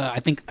 I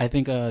think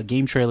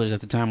game trailers at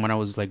the time when I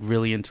was like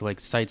really into like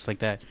sites like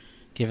that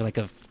gave it like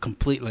a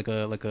complete like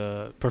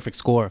a perfect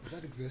score. Does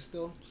that exist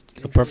still?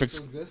 A perfect.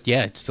 Still exist?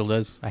 Yeah, it still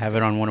does. I have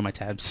it on one of my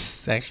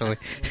tabs actually.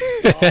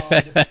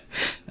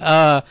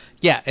 Oh,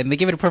 Yeah, and they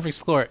gave it a perfect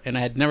score, and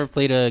I had never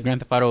played a Grand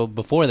Theft Auto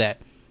before that,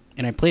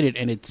 and I played it,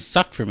 and it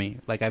sucked for me.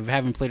 Like I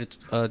haven't played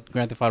a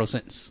Grand Theft Auto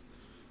since.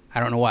 I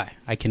don't know why.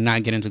 I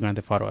cannot get into Grand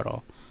Theft Auto at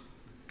all.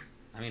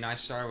 I mean, I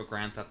started with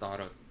Grand Theft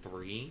Auto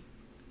 3.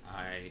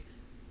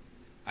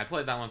 I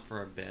played that one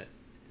for a bit.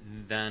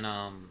 Then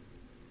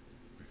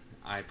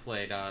I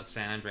played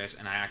San Andreas,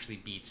 and I actually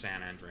beat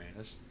San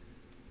Andreas.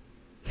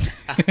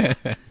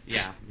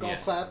 Yeah.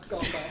 golf clap.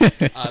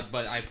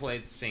 But I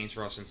played Saints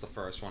Row since the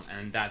first one,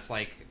 and that's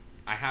like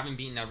I haven't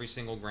beaten every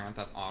single Grand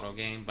Theft Auto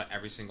game, but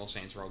every single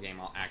Saints Row game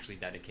I'll actually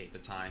dedicate the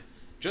time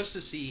just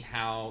to see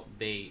how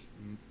they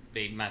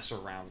mess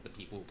around with the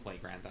people who play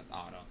Grand Theft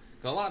Auto.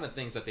 Because a lot of the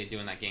things that they do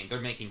in that game,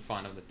 they're making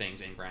fun of the things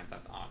in Grand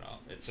Theft Auto.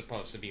 It's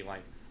supposed to be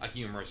like a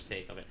humorous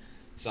take of it.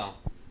 So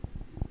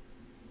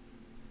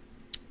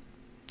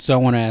I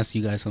want to ask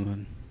you guys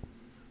something.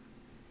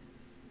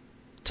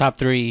 Top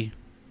 3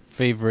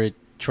 favorite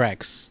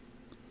tracks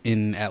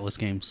in Atlas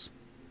games.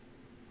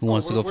 Who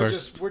wants to go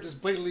first? We're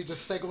just blatantly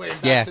just segueing back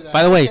Yeah. to that.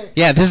 By the way, Okay.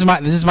 yeah, this is my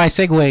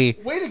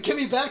segue. Way to get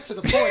me back to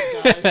the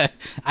point, guys.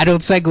 I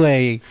don't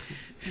segue.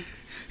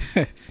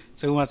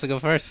 So who wants to go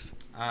first?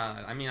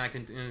 I mean, I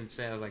can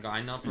say as I go.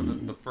 I know for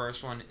the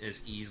first one is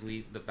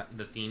easily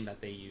the theme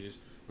that they use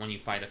when you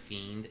fight a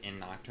fiend in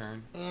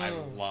Nocturne. I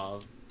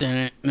love.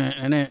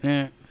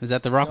 Is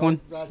that the rock No,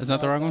 one? that's Is that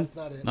the not- rock one? that's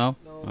not it. No.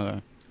 No.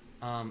 Okay.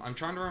 I'm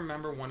trying to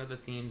remember one of the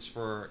themes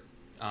for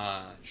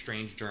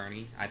Strange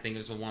Journey. I think it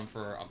was the one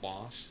for a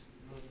boss,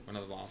 one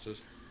of the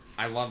bosses.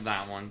 I love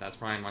that one. That's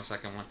probably my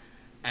second one.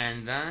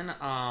 And then,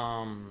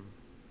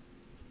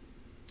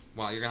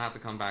 well, you're gonna have to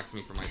come back to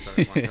me for my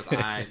third one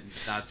because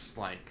that's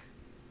like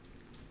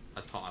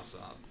a toss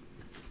up.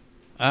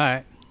 All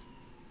right,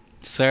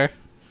 sir.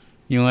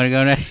 You want to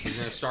go He's next?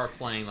 gonna start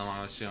playing them,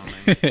 I'm assuming.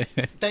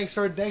 Thanks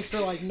for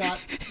like not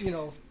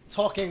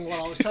talking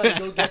while I was trying to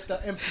go get the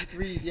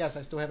MP3s. Yes,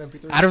 I still have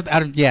MP3s. I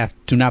don't. Yeah,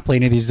 do not play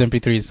any of these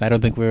MP3s. I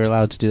don't think we were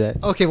allowed to do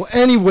that. Okay, well,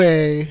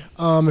 anyway,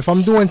 if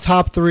I'm doing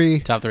top 3.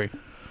 Top 3.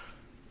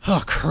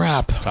 Oh,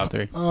 crap. Top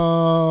 3.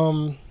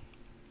 All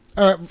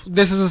right,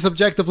 this is a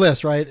subjective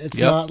list, right? It's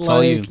Yep, not it's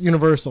all you.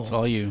 universal. It's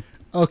all you.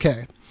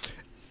 Okay.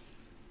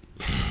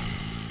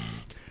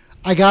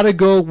 I gotta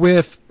go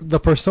with the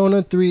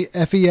Persona 3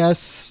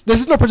 FES.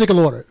 This is no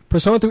particular order.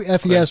 Persona 3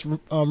 FES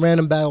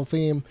random battle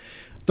theme.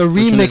 The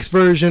remix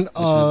version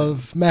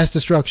of Mass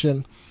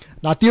Destruction.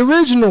 Not the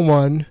original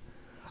one.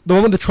 The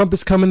one with the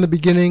trumpets come in the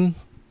beginning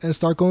and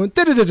start going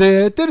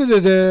da-da-da-da,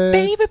 da-da-da-da,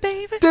 Baby,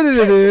 baby.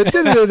 da-da-da-da,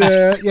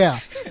 da-da-da-da. Yeah.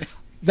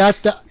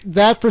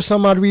 That for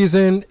some odd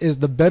reason is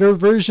the better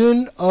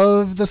version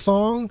of the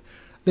song.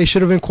 They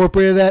should have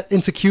incorporated that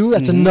into Q.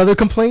 That's another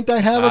complaint I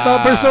have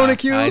about Persona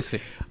Q. I see.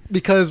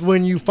 Because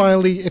when you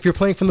finally, if you're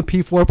playing from the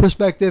P4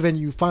 perspective and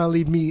you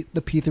finally meet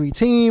the P3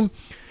 team,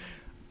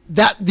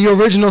 that the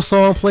original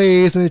song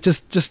plays and it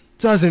just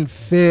doesn't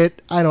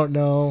fit. I don't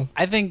know.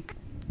 I think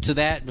to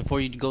that, before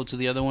you go to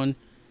the other one,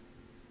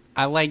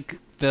 I like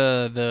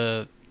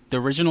the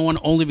original one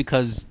only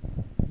because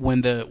when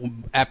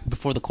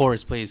before the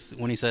chorus plays,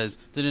 when he says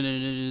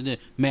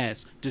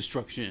 "mass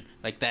destruction,"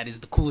 like that is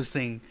the coolest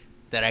thing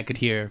that I could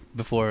hear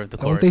before the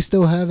Don't chorus. they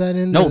still have that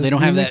in? No, the they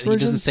don't have remix that. He version?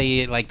 doesn't say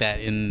it like that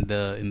in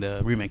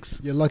the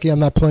remix. You're lucky I'm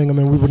not playing them,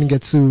 and we wouldn't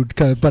get sued.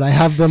 But I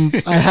have them.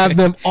 I have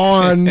them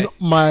on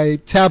my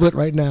tablet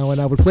right now, and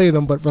I would play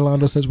them. But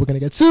Rolando says we're gonna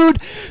get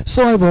sued,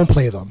 so I won't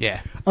play them.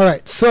 Yeah. All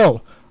right.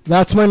 So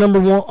that's my number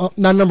one.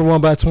 Not number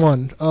one, but that's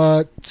one.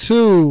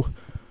 Two.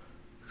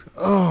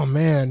 Oh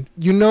man,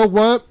 you know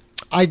what?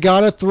 I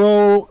gotta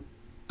throw.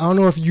 I don't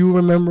know if you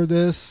remember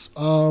this.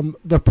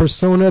 The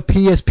Persona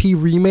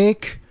PSP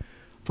remake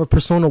for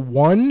Persona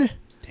 1. Damn.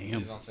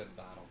 Please don't say the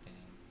battle theme.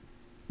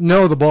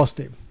 No, the boss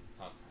theme.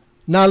 Okay.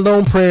 Not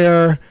Lone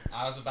Prayer.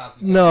 I was about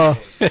to No.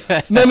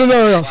 No.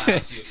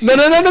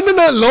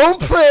 No. Lone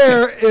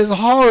Prayer is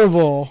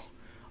horrible.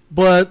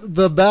 But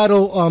the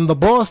battle, the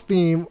boss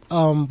theme,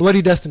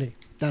 Bloody Destiny.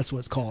 That's what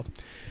it's called.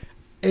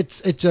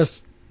 It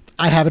just,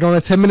 I have it on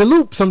a 10-minute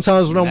loop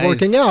sometimes when I'm Nice.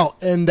 working out,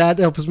 and that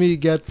helps me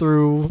get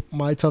through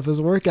my toughest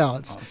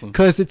workouts. Awesome.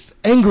 Because it's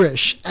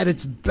English at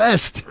its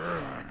best.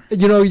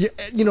 You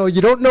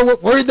don't know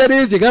what word that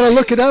is. You got to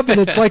look it up,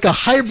 and it's like a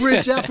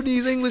hybrid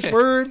Japanese-English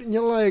word, and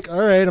you're like, all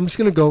right, I'm just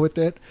going to go with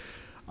it.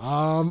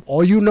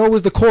 All you know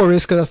is the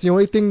chorus, because that's the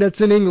only thing that's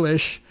in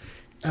English.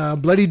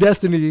 Bloody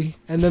Destiny,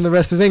 and then the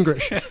rest is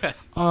English.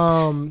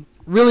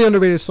 Really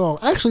underrated song.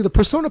 Actually, the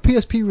Persona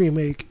PSP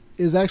remake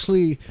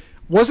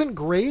wasn't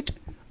great,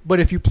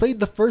 but if you played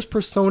the first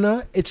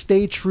Persona, it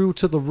stayed true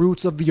to the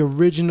roots of the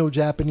original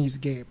Japanese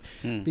game.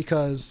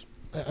 Because,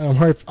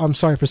 I'm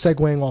sorry for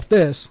segueing off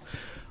this,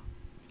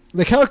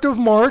 the character of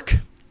Mark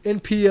in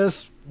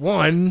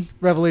PS1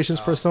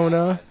 Revelations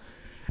Persona,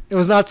 it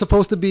was not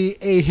supposed to be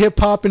a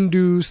hip-hop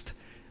induced,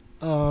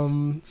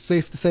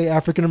 safe to say,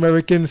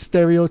 African-American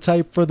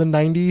stereotype for the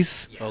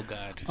 90s. Oh,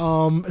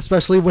 God.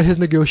 Especially when his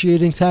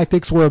negotiating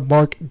tactics were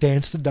Mark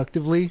danced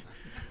seductively.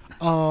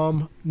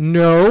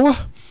 No.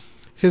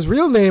 His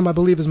real name, I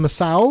believe, is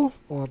Masao,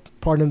 or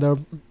pardon the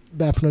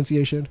bad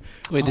pronunciation.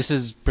 Wait, this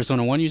is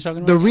Persona 1 you're talking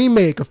about? The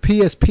remake of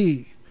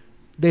PSP,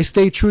 they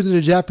stay true to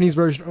the Japanese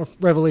version of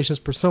Revelations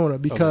Persona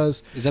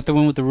because... Okay. Is that the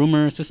one with the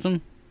rumor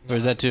system? Or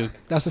is that too?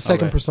 That's the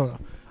second Persona.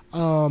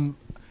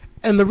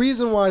 And the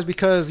reason why is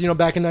because,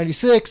 back in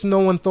 96, no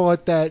one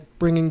thought that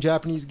bringing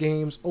Japanese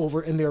games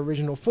over in their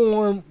original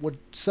form would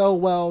sell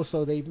well,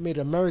 so they made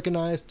it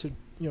Americanized to,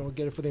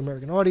 get it for the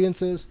American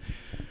audiences.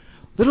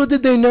 Little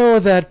did they know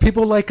that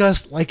people like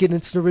us like it in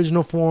its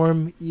original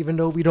form, even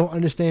though we don't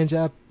understand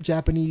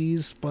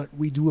Japanese, but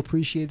we do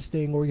appreciate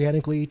staying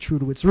organically true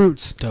to its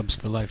roots. Dubs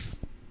for life.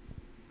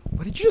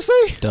 What did you just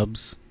say?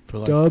 Dubs for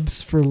life.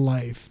 Dubs for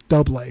life.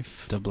 Dub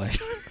life. Dub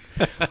life.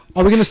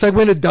 Are we going to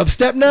segue into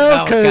dubstep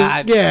now? Oh,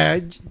 God. Yeah,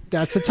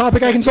 that's a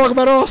topic I can talk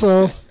about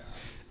also.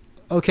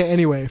 Okay,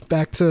 anyway,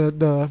 back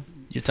to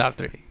Your top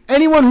 3.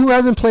 anyone who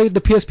hasn't played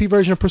the PSP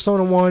version of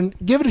Persona 1,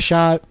 give it a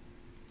shot.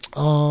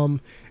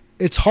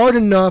 It's hard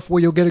enough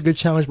where you'll get a good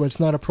challenge, but it's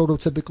not a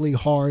prototypically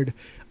hard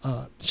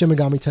Shin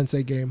Megami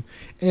Tensei game.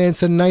 And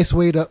it's a nice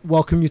way to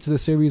welcome you to the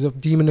series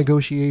of Demon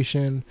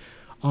Negotiation.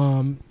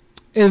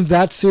 In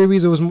that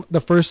series, it was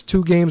the first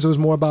 2 games. It was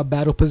more about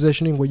battle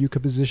positioning, where you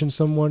could position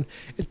someone.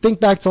 Think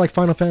back to like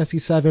Final Fantasy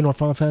VII or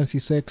Final Fantasy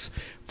VI.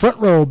 Front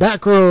row,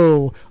 back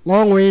row,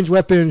 long range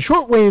weapon,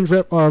 short range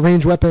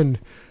range weapon,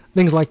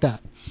 things like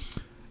that.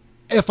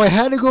 If I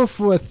had to go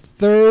for a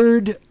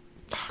third,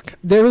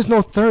 there is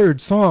no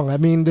third song. I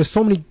mean, there's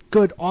so many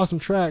good, awesome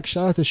tracks.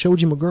 Shout out to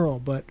Shoji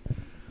Meguro, but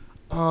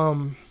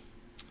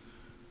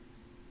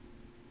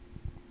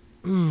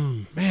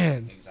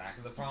man.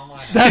 Exactly the problem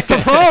I have. That's the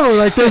problem.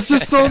 Like, there's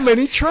just so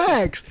many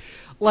tracks.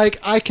 Like,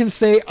 I can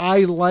say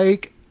I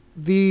like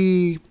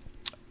the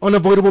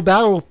Unavoidable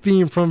Battle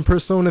theme from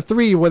Persona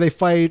 3 where they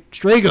fight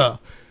Strega.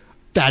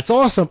 That's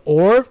awesome.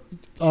 Or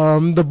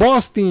the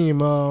boss theme,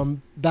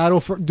 dual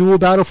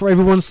battle for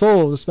everyone's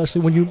soul,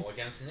 especially when you... Battle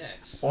against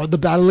Nyx. Or the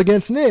battle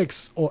against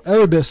Nyx, or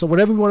Erebus, or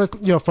whatever you want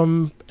to,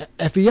 from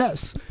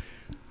FES.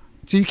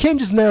 So you can't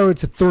just narrow it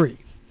to 3.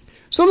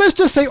 So let's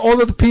just say all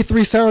of the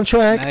P3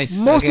 soundtrack, Nice.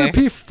 most Okay. of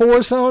the P4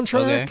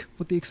 soundtrack, Okay.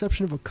 with the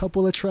exception of a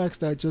couple of tracks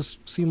that just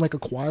seemed like a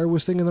choir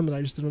was singing them, and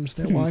I just didn't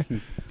understand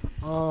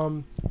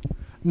why.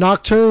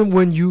 Nocturne,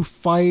 when you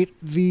fight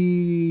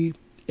the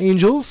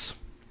angels.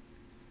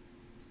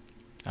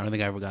 I don't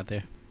think I ever got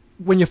there.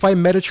 When you fight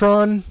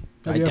Metatron.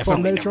 Have I you ever fought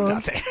definitely never Metatron?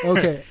 got there.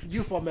 Okay,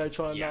 you fought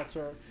Metatron,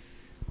 Nocturne.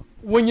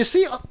 When you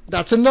see,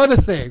 that's another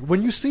thing.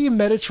 When you see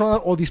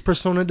Metatron or these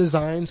Persona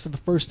designs for the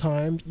first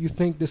time, you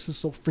think this is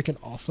so freaking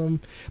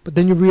awesome. But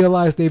then you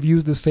realize they've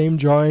used the same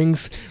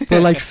drawings for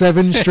like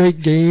 7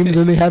 straight games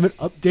and they haven't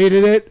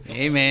updated it.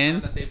 Hey, The man.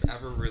 time that they've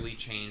ever really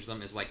changed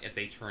them is like if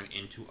they turn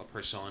into a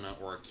persona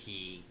or a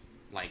key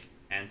like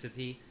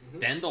entity,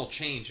 then they'll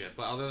change it.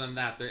 But other than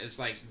that, it's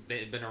like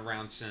they've been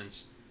around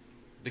since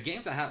the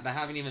games that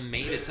haven't even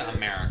made it to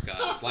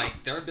America.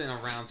 Like they've been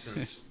around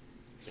since.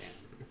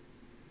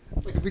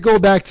 Like if we go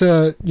back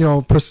to,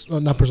 not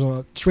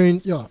Persona,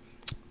 Shin Megami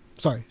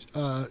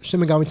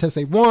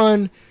Tensei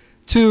 1,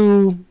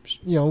 2,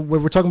 where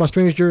we're talking about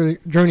Strange Journey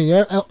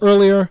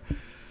earlier.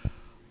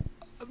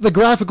 The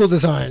graphical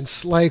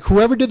designs, like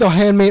whoever did the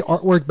handmade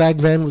artwork back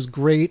then was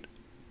great.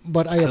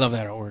 but I love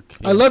that artwork.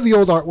 Yeah. I love the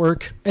old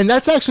artwork, and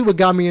that's actually what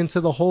got me into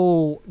the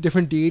whole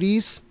different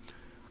deities.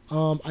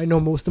 I know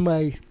most of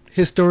my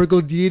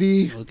historical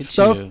deity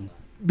stuff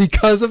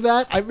because of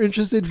that. I'm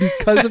interested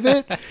because of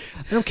it. I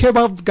don't care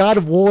about God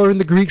of War and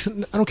the Greeks.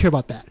 I don't care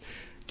about that.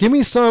 Give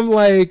me some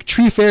like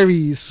tree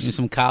fairies. Give me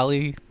some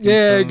Kali.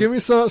 Give me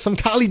some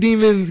Kali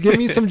demons. Give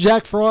me some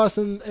Jack Frost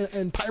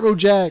and Pyro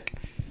Jack.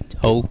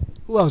 Who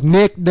else?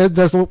 Nick.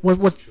 That's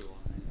what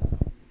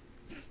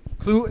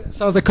Clue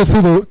sounds like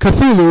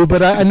Cthulhu,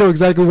 but I know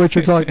exactly what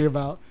you're talking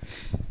about.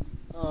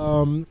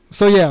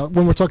 So yeah,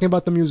 when we're talking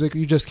about the music,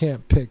 you just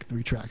can't pick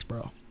 3 tracks,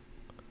 bro.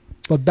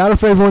 But Battle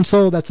for Everyone's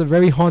Soul, that's a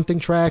very haunting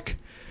track.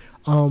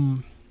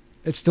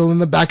 It's still in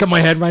the back of my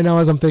head right now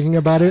as I'm thinking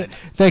about it.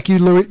 Thank you,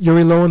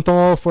 Yuri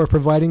Lowenthal, for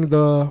being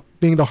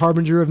the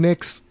harbinger of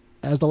Nyx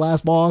as the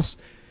last boss,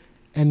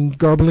 and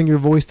garbling your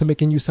voice to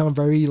making you sound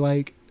very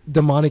like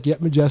demonic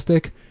yet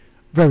majestic.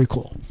 Very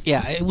cool.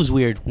 Yeah, it was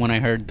weird when I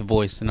heard the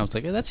voice, and I was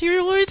like, "That's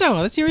Yuri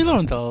Lowenthal. That's Yuri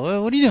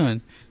Lowenthal. What are you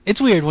doing?" It's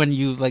weird when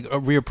you like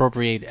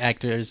reappropriate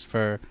actors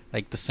for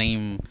like the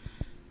same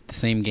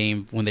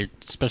game when they're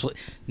special.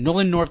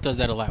 Nolan North does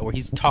that a lot, where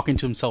he's talking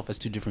to himself as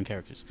 2 different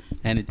characters,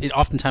 and it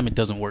oftentimes it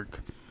doesn't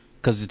work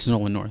because it's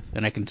Nolan North,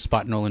 and I can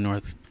spot Nolan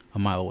North a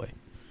mile away.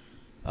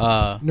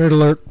 Nerd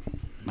alert!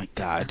 My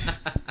God,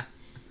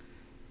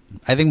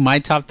 I think my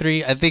top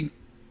 3. I think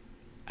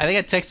I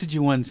texted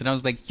you once, and I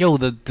was like, "Yo,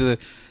 the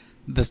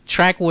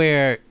track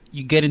where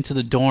you get into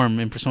the dorm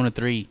in Persona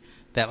 3,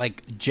 that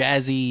like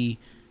jazzy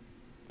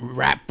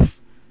rap."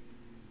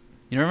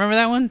 You remember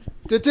that one?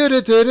 And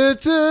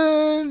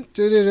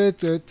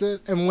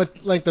with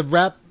like the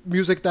rap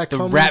music that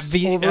comes rap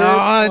beat. over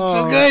it's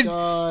so good.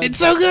 God. It's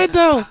so good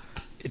though.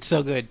 It's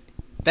so good.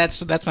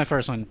 That's my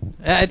first one.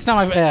 It's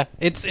not my.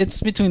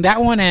 It's between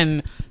that one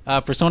and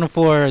Persona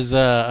 4's.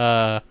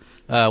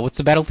 What's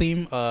the battle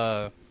theme?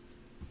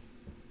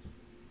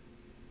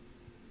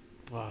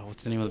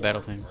 What's the name of the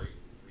battle theme?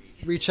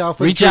 Reach out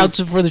for the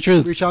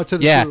truth. Reach out to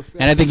the truth. truth.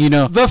 And I think you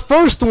know. The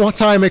first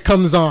time it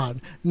comes on,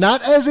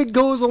 not as it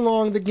goes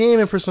along the game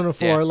in Persona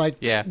 4,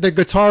 the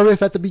guitar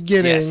riff at the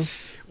beginning,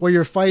 where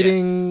you're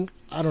fighting,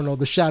 I don't know,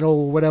 the shadow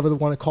or whatever they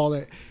want to call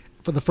it,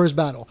 for the first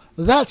battle.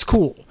 That's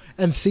cool.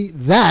 And see,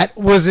 that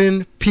was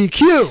in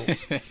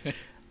PQ.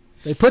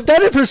 They put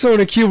that in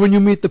Persona Q when you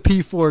meet the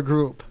P4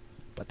 group.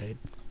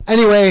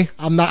 Anyway,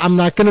 I'm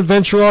not going to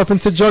venture off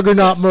into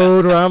Juggernaut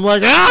mode, or I'm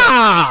like,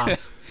 ah!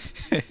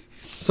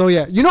 So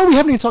yeah, we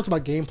haven't even talked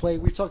about gameplay.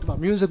 We've talked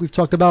about music. We've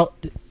talked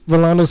about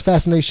Rolando's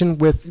fascination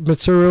with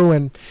Mitsuru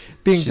and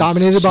being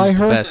dominated by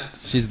her.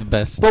 She's the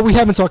best. But we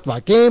haven't talked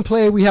about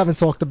gameplay. We haven't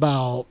talked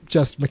about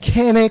just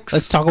mechanics.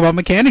 Let's talk about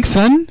mechanics,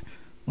 son.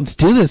 Let's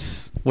do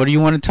this. What do you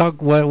want to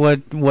talk?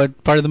 What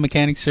part of the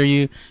mechanics are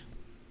you?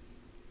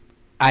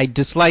 I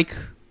dislike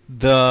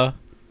the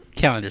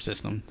calendar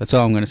system. That's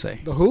all I'm going to say.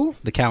 The who?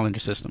 The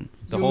calendar system.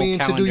 The you whole mean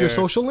calendar, to do your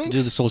social links? To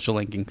do the social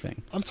linking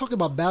thing. I'm talking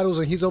about battles,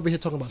 and he's over here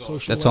talking about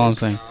social That's links. all I'm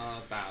saying.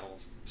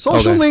 Battles.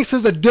 Social links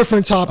is a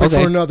different topic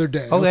for another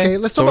day. Okay,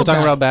 let's talk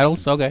about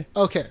battles. Okay.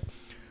 Okay.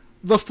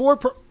 Let's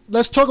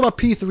talk about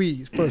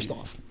P3s first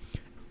off.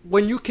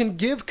 When you can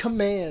give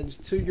commands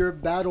to your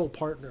battle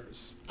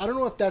partners, I don't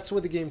know if that's where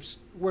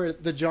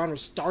the genre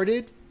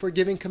started for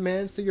giving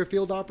commands to your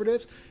field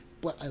operatives,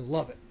 but I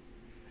love it.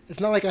 It's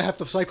not like I have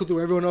to cycle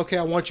through everyone. Okay,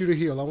 I want you to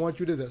heal. I want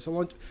you to this.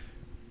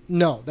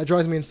 No, that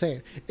drives me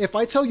insane. If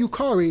I tell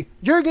Yukari,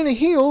 you're going to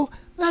heal,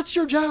 that's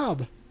your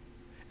job.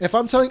 If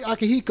I'm telling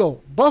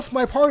Akihiko, buff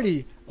my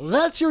party,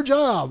 that's your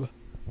job.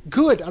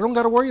 Good, I don't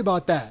got to worry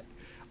about that.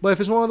 But if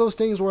it's one of those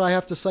things where I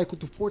have to cycle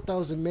through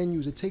 4,000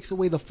 menus, it takes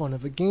away the fun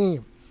of a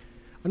game.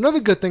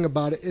 Another good thing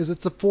about it is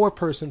it's a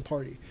 4-person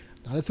party,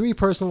 not a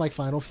 3-person like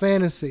Final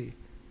Fantasy.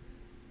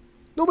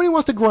 Nobody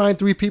wants to grind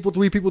 3 people.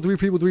 By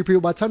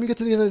the time you get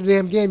to the end of the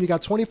damn game, you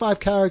got 25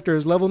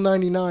 characters, level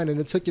 99,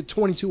 and it took you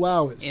 22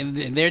 hours.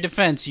 In their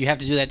defense, you have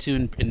to do that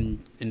too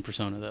in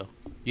Persona, though.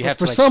 You have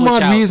for some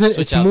odd reason,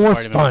 it's more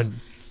fun.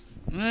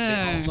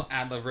 They also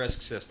add the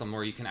risk system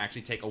where you can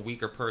actually take a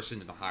weaker person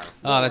to the higher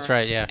floor. Oh, that's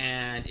right, yeah.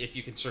 And if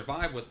you can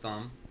survive with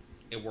them,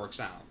 it works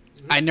out.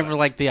 I never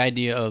liked the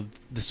idea of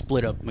the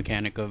split-up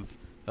mechanic of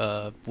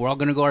we're all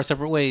going to go our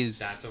separate ways.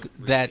 That's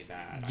really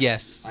bad.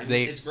 Yes. I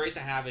mean, it's great to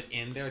have it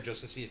in there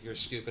just to see if you're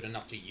stupid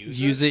enough to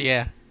use it.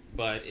 Yeah.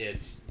 But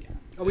it's... Yeah.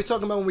 Are we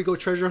talking about when we go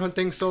treasure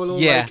hunting solo?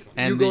 Yeah.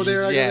 Like, you go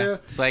there, I go there?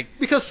 It's like...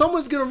 Because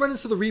someone's going to run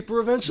into the Reaper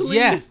eventually.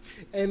 Yeah.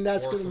 And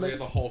that's going to make...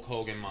 the Hulk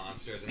Hogan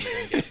monsters and they're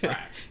going to get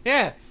cracked.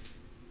 Yeah.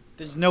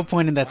 There's no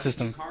point in that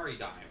system. Yukari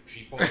died.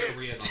 She fought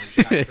 3 of them and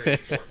she got traded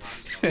 4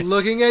 times.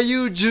 Looking at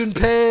you,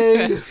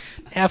 Junpei.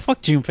 Yeah,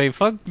 fuck Junpei.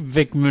 Fuck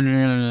Vic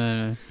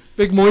Monya.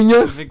 Vic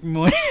Monya?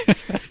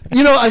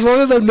 As long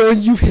as I've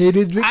known you've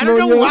hated Vic Monya. I don't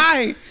know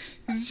why.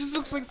 He just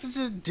looks like such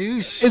a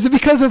douche. Is it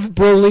because of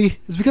Broly?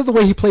 Is it because of the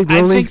way he played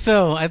Broly? I think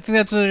so. I think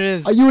that's what it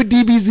is. Are you a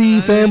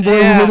DBZ fanboy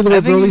who hated the way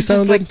Broly he's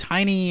sounded? Just like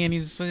tiny and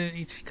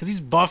because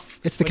he's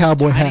buff. It's the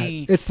cowboy hat.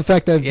 It's the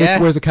fact that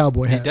Vic wears a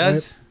cowboy hat. He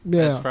does? Right?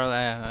 Yeah. That's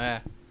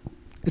probably,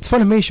 It's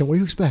Funimation. What do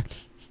you expect?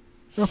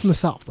 You're not from the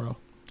South, bro.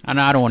 I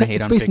know I don't want to hate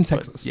It's on based in Vic, but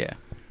Texas. yeah.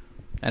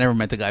 I never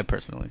met the guy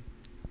personally.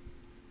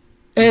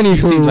 Anywho,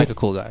 He seems like a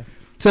cool guy.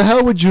 To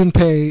hell with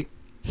Junpei.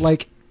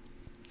 Like,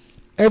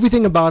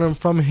 everything about him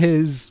from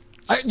his...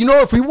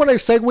 if we want to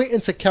segue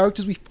into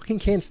characters we fucking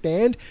can't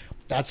stand,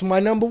 that's my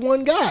number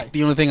one guy.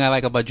 The only thing I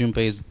like about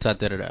Junpei is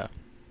Ta-ta-da-daa.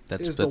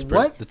 That's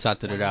what? The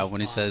Ta-ta-da-daa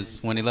when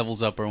he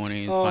levels up or when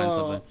he finds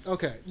something.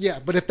 Okay, yeah,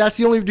 but if that's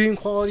the only redeeming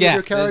quality of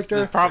your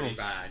character... That's pretty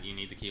bad. You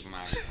need to keep him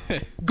out of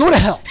it. Go to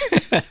hell.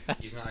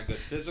 He's not a good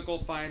physical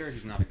fighter.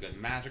 He's not a good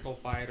magical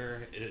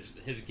fighter.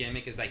 His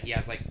gimmick is that he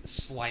has, like,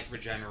 slight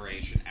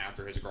regeneration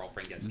after his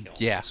girlfriend gets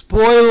killed. Yeah.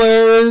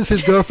 Spoilers!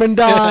 His girlfriend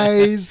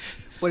dies.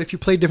 But if you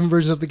play different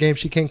versions of the game,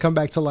 she can come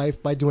back to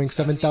life by doing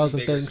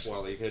 7,000 things.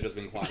 Spoiler. You could have just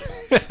been quiet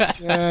about it.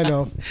 Yeah, I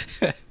know.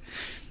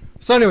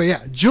 So anyway,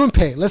 yeah,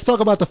 Junpei. Let's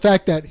talk about the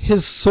fact that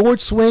his sword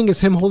swing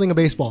is him holding a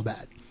baseball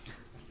bat.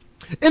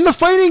 In the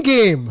fighting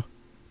game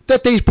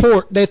that they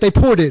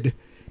ported,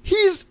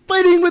 he's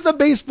fighting with a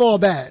baseball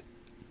bat.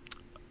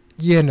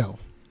 Yeah, no,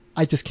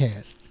 I just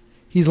can't.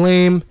 He's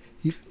lame.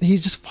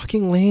 He's just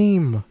fucking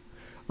lame.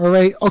 All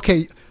right,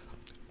 okay.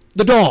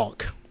 The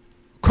dog,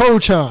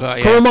 Koro-chan,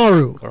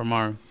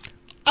 Koromaru.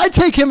 I'd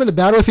take him in the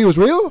battle if he was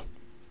real.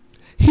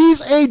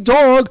 He's a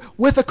dog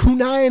with a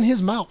kunai in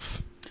his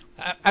mouth.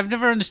 I've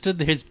never understood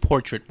his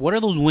portrait. What are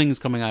those wings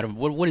coming out of?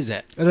 What is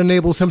that? It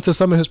enables him to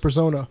summon his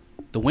persona.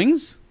 The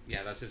wings?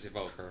 Yeah, that's his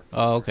evoker.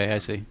 Oh, okay, I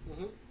see.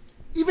 Mm-hmm.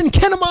 Even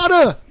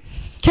Kanemata,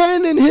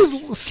 Ken and his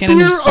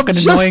spear of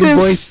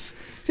justice,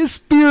 his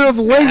spear of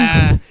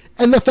length,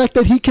 and the fact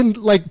that he can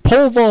like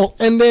pole vault,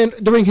 and then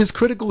during his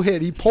critical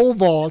hit, he pole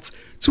vaults,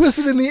 twists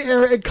it in the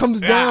air, and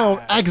comes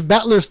down, Axe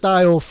Battler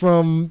style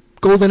from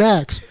Golden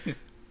Axe.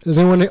 Does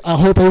anyone? I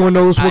hope everyone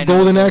knows what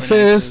Golden Axe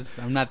is.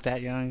 I'm not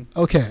that young.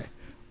 Okay.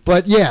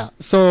 But yeah,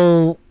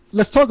 so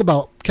let's talk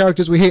about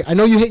characters we hate. I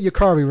know you hate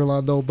Yukari,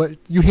 Rolando, but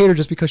you hate her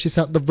just because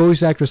the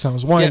voice actress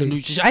sounds whiny.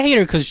 Yeah, I hate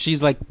her because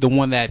she's like the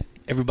one that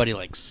everybody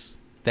likes.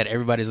 That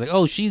everybody's like,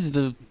 oh, she's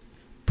the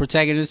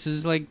protagonist,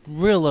 is like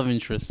real love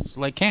interest,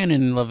 like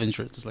canon love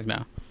interest. It's like,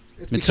 no.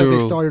 It's because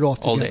they started off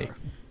together. All day.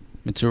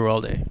 Mitsuru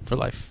all day for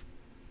life.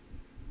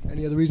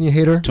 Any other reason you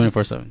hate her?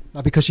 24/7.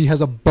 Not because she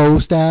has a bow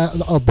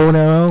and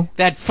arrow?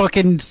 That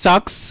fucking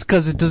sucks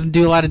because it doesn't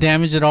do a lot of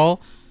damage at all.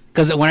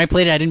 Because when I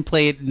played it, I didn't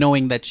play it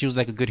knowing that she was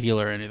like a good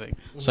healer or anything.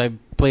 Mm-hmm. So I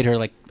played her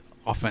like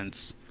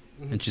offense,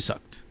 and she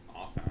sucked.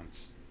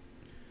 Offense.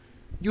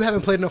 You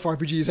haven't played enough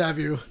RPGs, have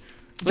you?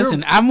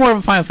 Listen, I'm more of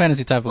a Final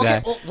Fantasy type of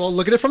guy. Well,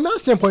 look at it from that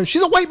standpoint.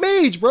 She's a white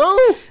mage, bro.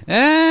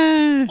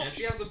 And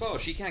she has a bow.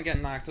 She can't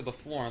get knocked to the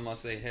floor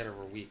unless they hit her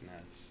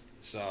weakness.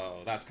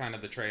 So that's kind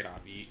of the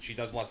trade-off. She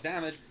does less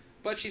damage,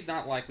 but she's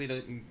not likely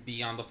to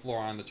be on the floor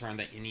on the turn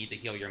that you need to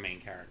heal your main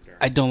character.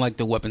 I don't like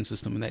the weapon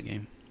system in that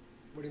game.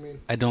 What do you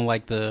mean? I don't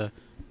like the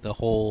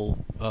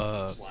whole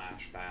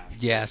slash bash.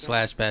 Yeah,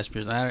 slash bash.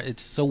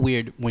 It's so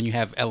weird when you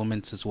have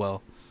elements as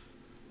well.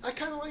 I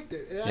kind of liked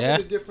it. It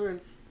added a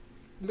different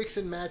mix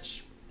and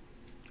match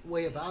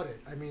way about it.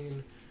 I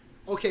mean,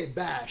 okay,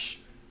 bash.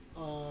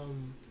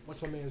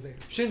 What's my man's name?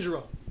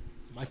 Shinjiro.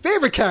 My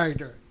favorite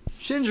character,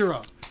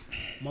 Shinjiro.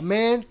 My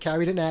man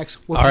carried an axe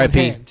with one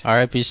hand.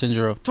 R.I.P.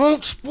 Shinjiro.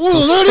 Don't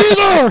spoil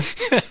that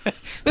either!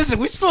 Listen,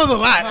 we spoiled a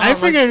lot. I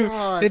figured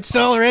it's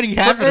already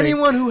happening. For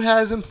anyone who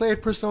hasn't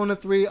played Persona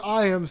 3,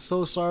 I am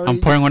so sorry. I'm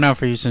pouring one out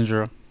for you,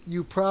 Shinjiro.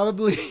 You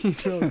probably...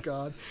 Oh,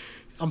 God.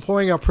 I'm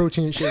pouring out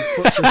protein shake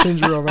for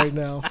Shinjiro right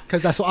now,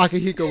 because that's what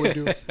Akihiko would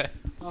do.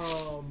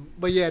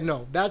 But yeah,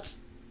 no,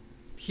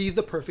 he's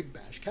the perfect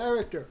bash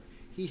character.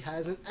 He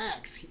has an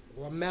axe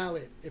or a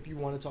mallet, if you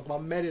want to talk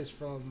about metas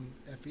from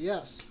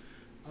FES.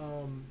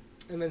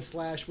 And then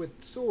slash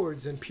with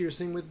swords and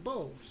piercing with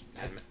bows.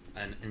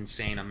 An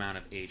insane amount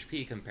of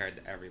HP compared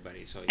to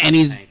everybody. So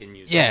he's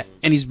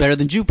and he's better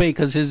than Junpei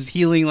because his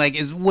healing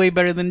is way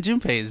better than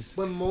Junpei's.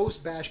 But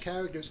most bash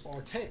characters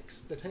are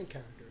tanks, the tank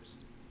characters.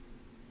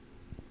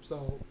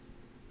 So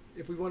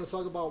if we want to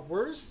talk about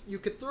worse, you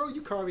could throw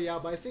Yukari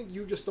out, but I think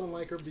you just don't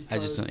like her because I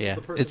just don't, of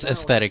the personality. It's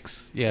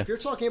aesthetics. Yeah. If you're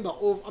talking about,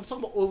 I'm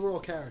talking about overall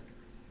character.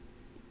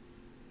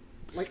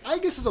 Like, I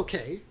guess is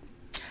okay.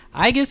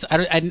 I guess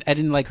I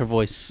didn't like her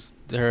voice.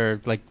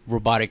 Her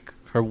robotic.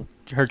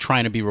 Her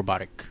trying to be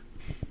robotic.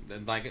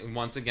 Like,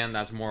 once again,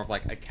 that's more of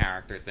like a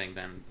character thing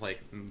than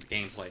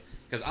gameplay.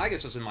 Because I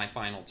guess was in my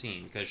final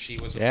team because she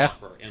was a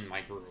buffer in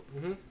my group.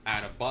 Mm-hmm. I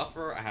had a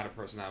buffer. I had a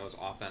person that was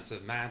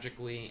offensive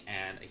magically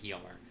and a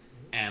healer,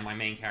 and my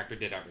main character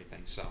did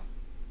everything. So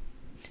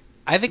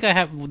I think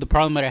the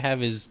problem that I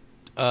have is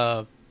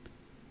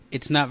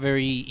it's not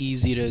very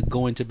easy to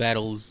go into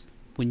battles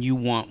when you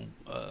want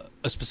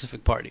a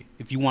specific party.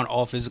 If you want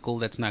all physical,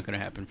 that's not going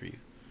to happen for you.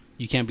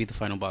 You can't beat the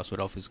final boss with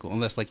all physical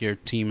unless your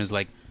team is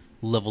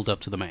leveled up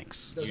to the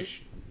max.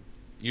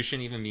 You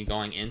shouldn't even be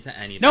going into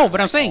any. No, but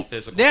I'm saying,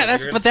 you're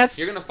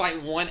gonna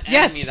fight one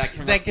enemy that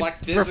can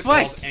reflect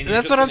physicals, and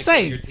that's what I'm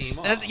saying. Your team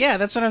off.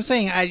 That's what I'm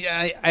saying.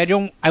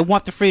 I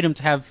want the freedom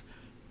to have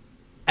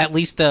at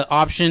least the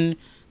option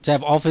to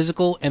have all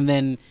physical and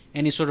then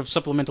any sort of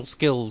supplemental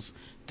skills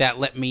that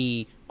let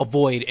me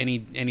avoid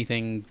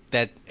anything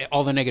that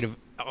all the negative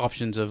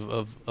options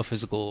of a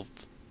physical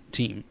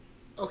team.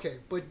 Okay,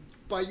 but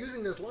by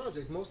using this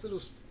logic, most of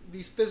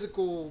these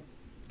physical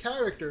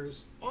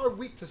characters are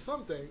weak to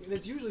something, and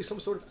it's usually some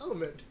sort of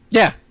element.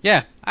 Yeah,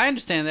 I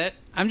understand that.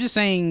 I'm just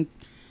saying.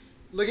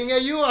 Looking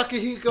at you,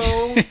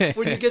 Akihiko,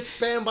 when you get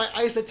spammed by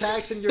ice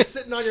attacks and you're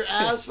sitting on your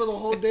ass for the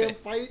whole damn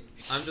fight.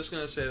 I'm just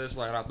going to say this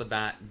right off the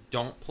bat.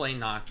 Don't play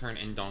Nocturne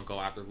and don't go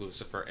after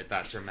Lucifer if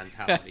that's your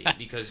mentality.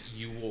 Because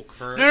you will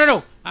curse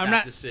No. I'm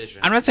not,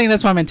 decision. I'm not saying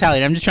that's my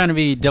mentality. I'm just trying to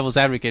be devil's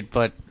advocate.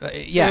 But,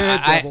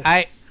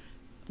 I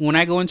when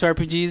I go into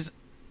RPGs,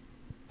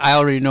 I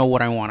already know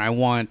what I want. I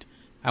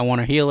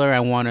want a healer,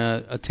 I want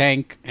a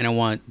tank, and I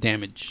want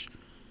damage.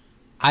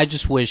 I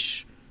just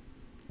wish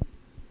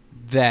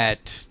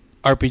that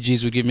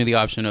RPGs would give me the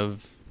option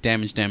of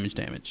damage.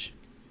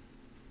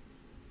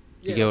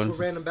 Yeah, that's what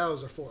random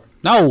battles are for.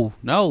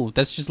 No,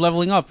 that's just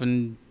leveling up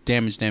and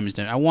damage.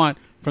 I want,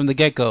 from the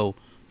get-go,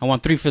 I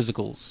want 3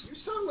 physicals. You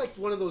sound like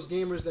one of those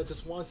gamers that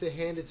just wants it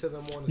handed to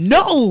them on a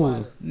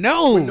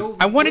No,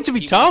 I want it to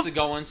be tough. He wants to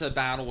go into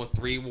battle with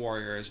 3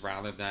 warriors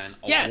rather than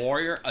a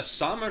warrior, a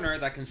summoner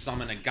that can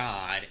summon a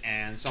god,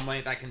 and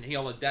somebody that can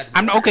heal a dead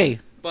warrior. Okay,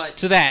 but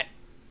to that,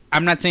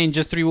 I'm not saying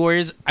just 3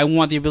 warriors. I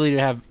want the ability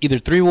to have either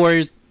 3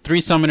 warriors, 3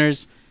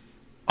 summoners,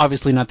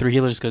 obviously not 3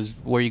 healers, because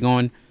where are you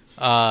going?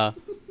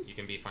 You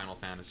can be Final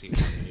Fantasy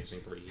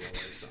using 3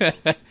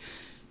 healers. So.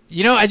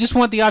 I just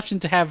want the option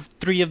to have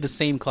 3 of the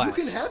same class.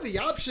 You can have the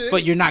option,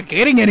 but you're not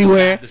getting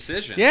anywhere.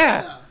 Decision.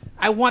 Yeah,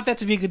 I want that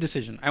to be a good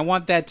decision. I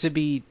want that to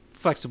be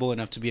flexible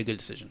enough to be a good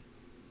decision.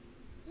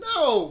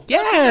 No.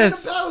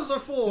 Yes. That's what the battles are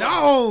for.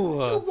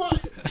 No.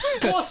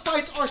 Boss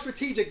fights are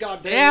strategic.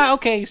 Goddamn. Yeah.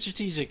 Okay.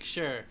 Strategic.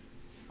 Sure.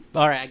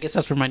 All right, I guess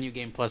that's where my new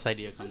Game Plus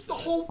idea comes. That's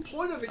the whole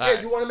point of it. All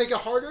right. You want to make it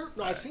harder?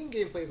 No, I've seen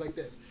gameplays like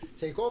this.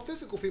 Take all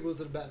physical people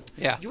into the battle.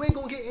 Yeah. You ain't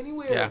going to get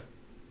anywhere. Yeah.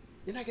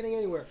 You're not getting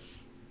anywhere.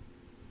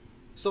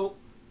 So,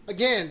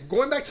 again,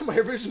 going back to my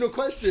original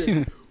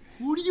question,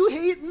 who do you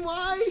hate and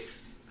why?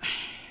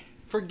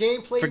 For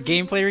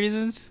gameplay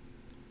reasons?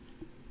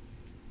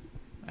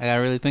 I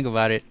gotta really think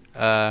about it.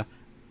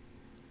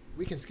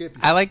 We can skip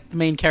you. I like the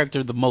main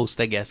character the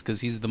most, I guess, because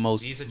he's the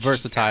most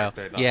versatile.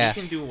 Yeah, he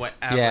can do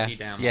whatever he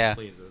damn well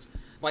pleases.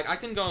 Like, I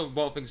can go with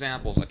both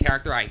examples. A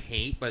character I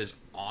hate but is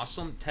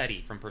awesome,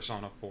 Teddy from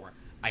Persona 4.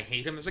 I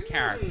hate him as a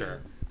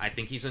character. I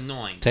think he's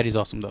annoying. Teddy's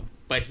awesome though.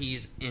 But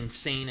he's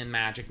insane in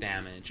magic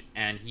damage,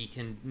 and he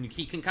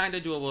can kind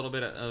of do a little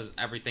bit of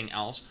everything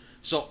else.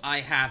 So I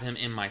have him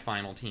in my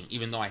final team,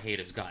 even though I hate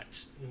his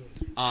guts.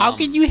 How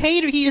can you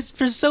hate him? His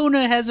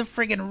persona has a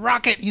friggin'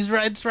 rocket.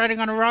 It's riding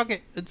on a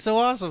rocket. It's so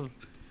awesome.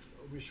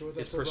 Are we sure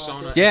that's his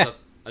persona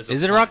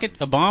is it a rocket?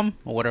 A bomb?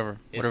 Or whatever?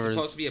 It's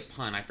supposed to be a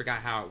pun. I forgot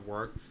how it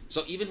worked.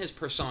 So even his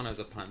persona is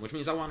a pun, which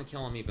means I want to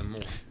kill him even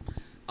more.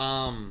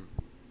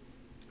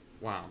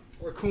 Wow.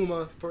 Or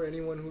Kuma, for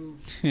anyone who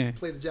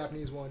played the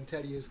Japanese one.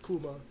 Teddy is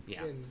Kuma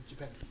in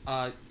Japan.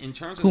 In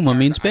terms of Kuma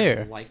means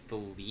bear. I like the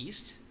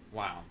least.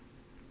 Wow.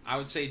 I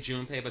would say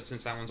Junpei, but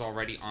since that one's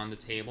already on the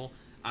table,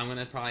 I'm going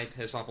to probably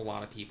piss off a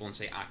lot of people and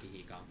say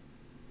Akihiko.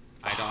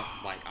 I don't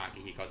like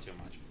Akihiko too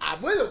much.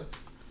 I'm with him.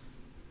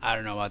 I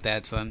don't know about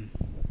that, son.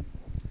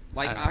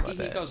 Like,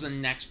 Akihiko's the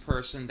next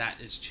person that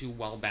is too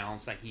well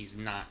balanced that he's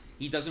not.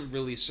 He doesn't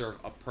really serve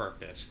a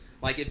purpose.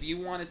 Like, if you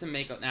wanted to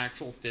make an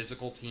actual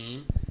physical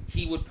team,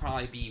 he would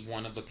probably be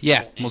one of the people.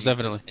 Yeah, most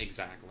definitely.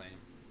 Exactly.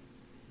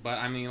 But,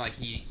 I mean, like,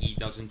 he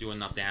doesn't do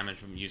enough damage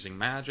from using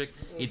magic.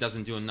 He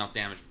doesn't do enough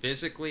damage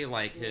physically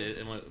like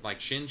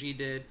Shinji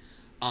did.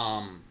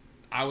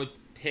 I would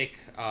pick,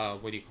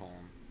 what do you call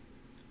him?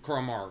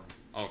 Koromaru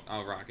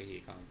over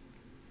Akihiko.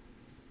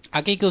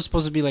 Akihiko's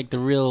supposed to be, like, the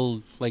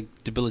real, like,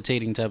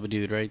 debilitating type of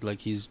dude, right? Like,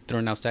 he's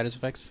throwing out status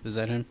effects? Is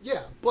that him?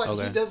 Yeah, but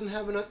he doesn't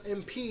have enough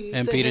MP to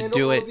handle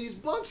do all these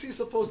buffs he's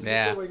supposed to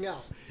be throwing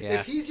out.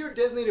 Yeah. If he's your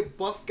designated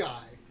buff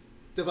guy,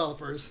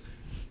 developers,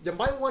 you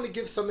might want to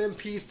give some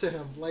MPs to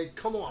him. Like,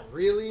 come on,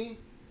 really?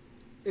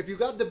 If you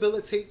got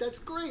debilitate, that's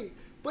great.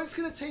 But it's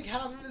going to take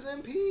half of his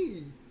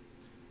MP.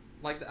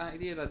 Like, the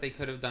idea that they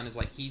could have done is,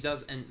 like, he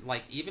does, and,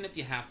 like, even if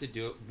you have to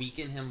do it,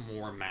 weaken him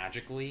more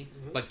magically,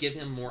 but give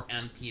him more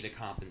MP to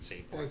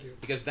compensate for. Thank you.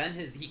 Because then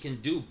he can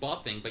do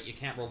buffing, but you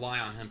can't rely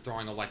on him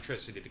throwing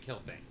electricity to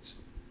kill things.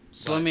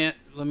 So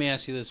let me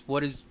ask you this: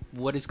 what is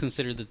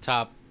considered the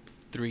top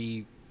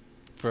 3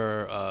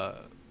 for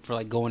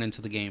like going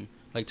into the game?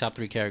 Like top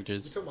 3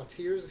 characters. You talking about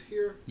tiers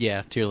here?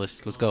 Yeah, tier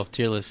list. Let's go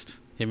tier list.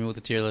 Hit me with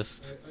the tier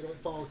list. I don't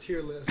follow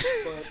tier lists,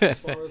 but as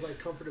far as like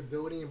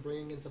comfortability and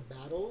bringing into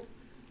battle,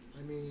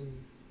 I mean,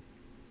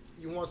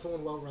 you want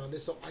someone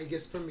well-rounded. So I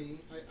guess for me,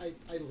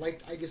 I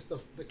liked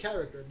the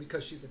character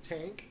because she's a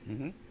tank,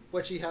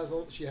 but she has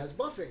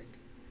buffing.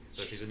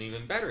 So she's an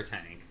even better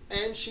tank.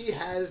 And she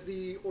has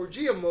the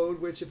Orgia mode,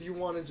 which if you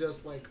want to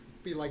just like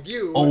be like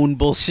you, own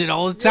bullshit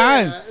all the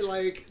time. Yeah,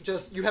 like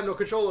just you have no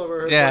control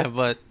over her. Yeah,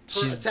 but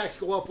her attacks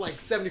go up like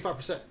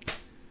 75%.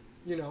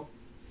 You know,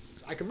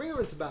 I can bring her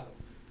into battle.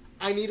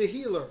 I need a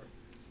healer.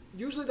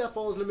 Usually that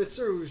falls into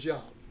Mitsuru's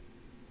job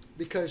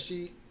because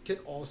she can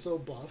also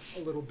buff a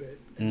little bit,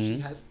 and she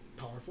has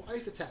powerful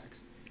ice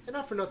attacks. And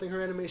not for nothing,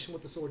 her animation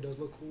with the sword does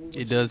look cool. When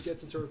It does. She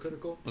gets into her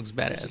critical. Looks and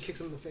badass. She kicks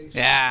him in the face.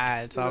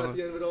 Yeah, it's You know, awesome. At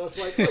the end of it all, it's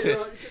like, oh, you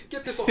know,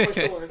 get this off my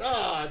sword.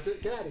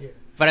 Get out of here.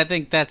 But I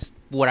think that's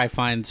what I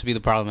find to be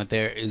the problem. That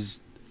there is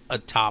a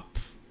top,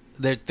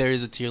 there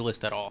is a tier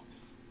list at all.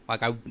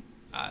 Like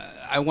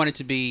I want it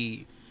to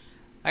be,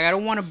 like I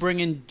don't want to bring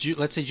in.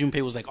 Let's say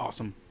Junpei was like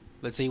awesome.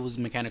 Let's say he was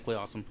mechanically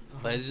awesome.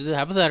 But it's just a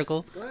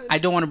hypothetical. I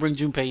don't want to bring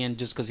Junpei in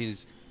just because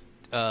he's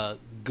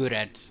good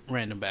at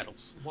random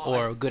battles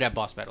or good at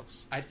boss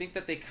battles. I think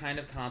that they kind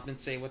of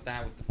compensate with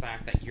that, with the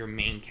fact that your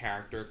main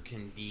character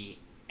can be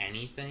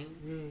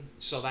anything.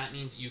 So that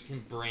means you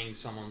can bring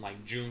someone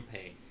like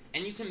Junpei,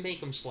 and you can make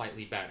him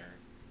slightly better.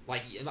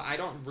 Like, I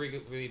don't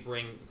really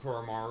bring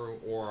Koromaru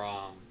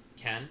or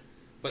Ken,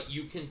 but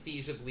you can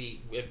feasibly,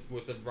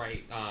 with the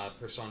right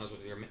personas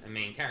with your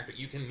main character,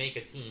 you can make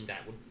a team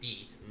that would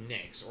beat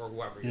Nyx or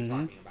whoever you're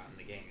talking about in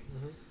the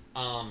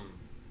game.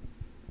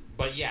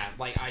 But yeah,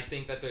 like I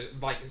think that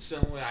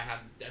similarly, I have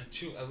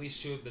at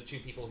least two of the two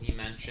people he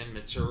mentioned,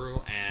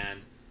 Mitsuru and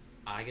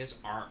Aigis,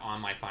 are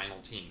on my final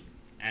team,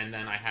 and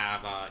then I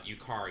have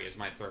Yukari as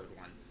my third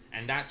one,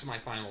 and that's my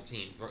final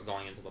team for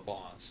going into the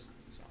boss.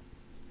 So.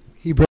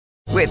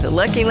 With the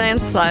Lucky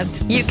Land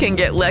Slots, you can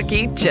get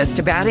lucky just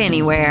about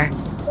anywhere.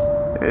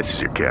 This is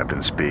your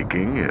captain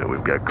speaking.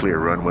 We've got clear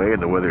runway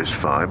and the weather's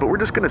fine, but we're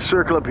just going to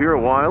circle up here a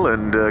while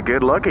and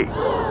get lucky.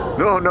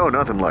 No,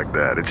 nothing like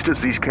that. It's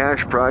just these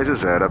cash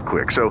prizes add up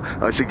quick. So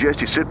I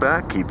suggest you sit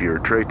back, keep your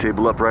tray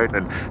table upright,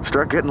 and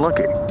start getting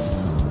lucky.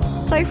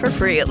 Play for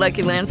free at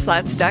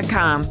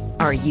LuckyLandSlots.com.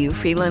 Are you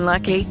feeling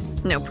lucky?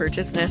 No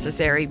purchase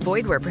necessary.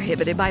 Void where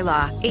prohibited by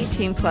law.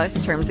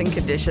 18+ terms and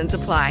conditions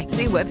apply.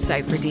 See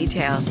website for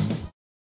details.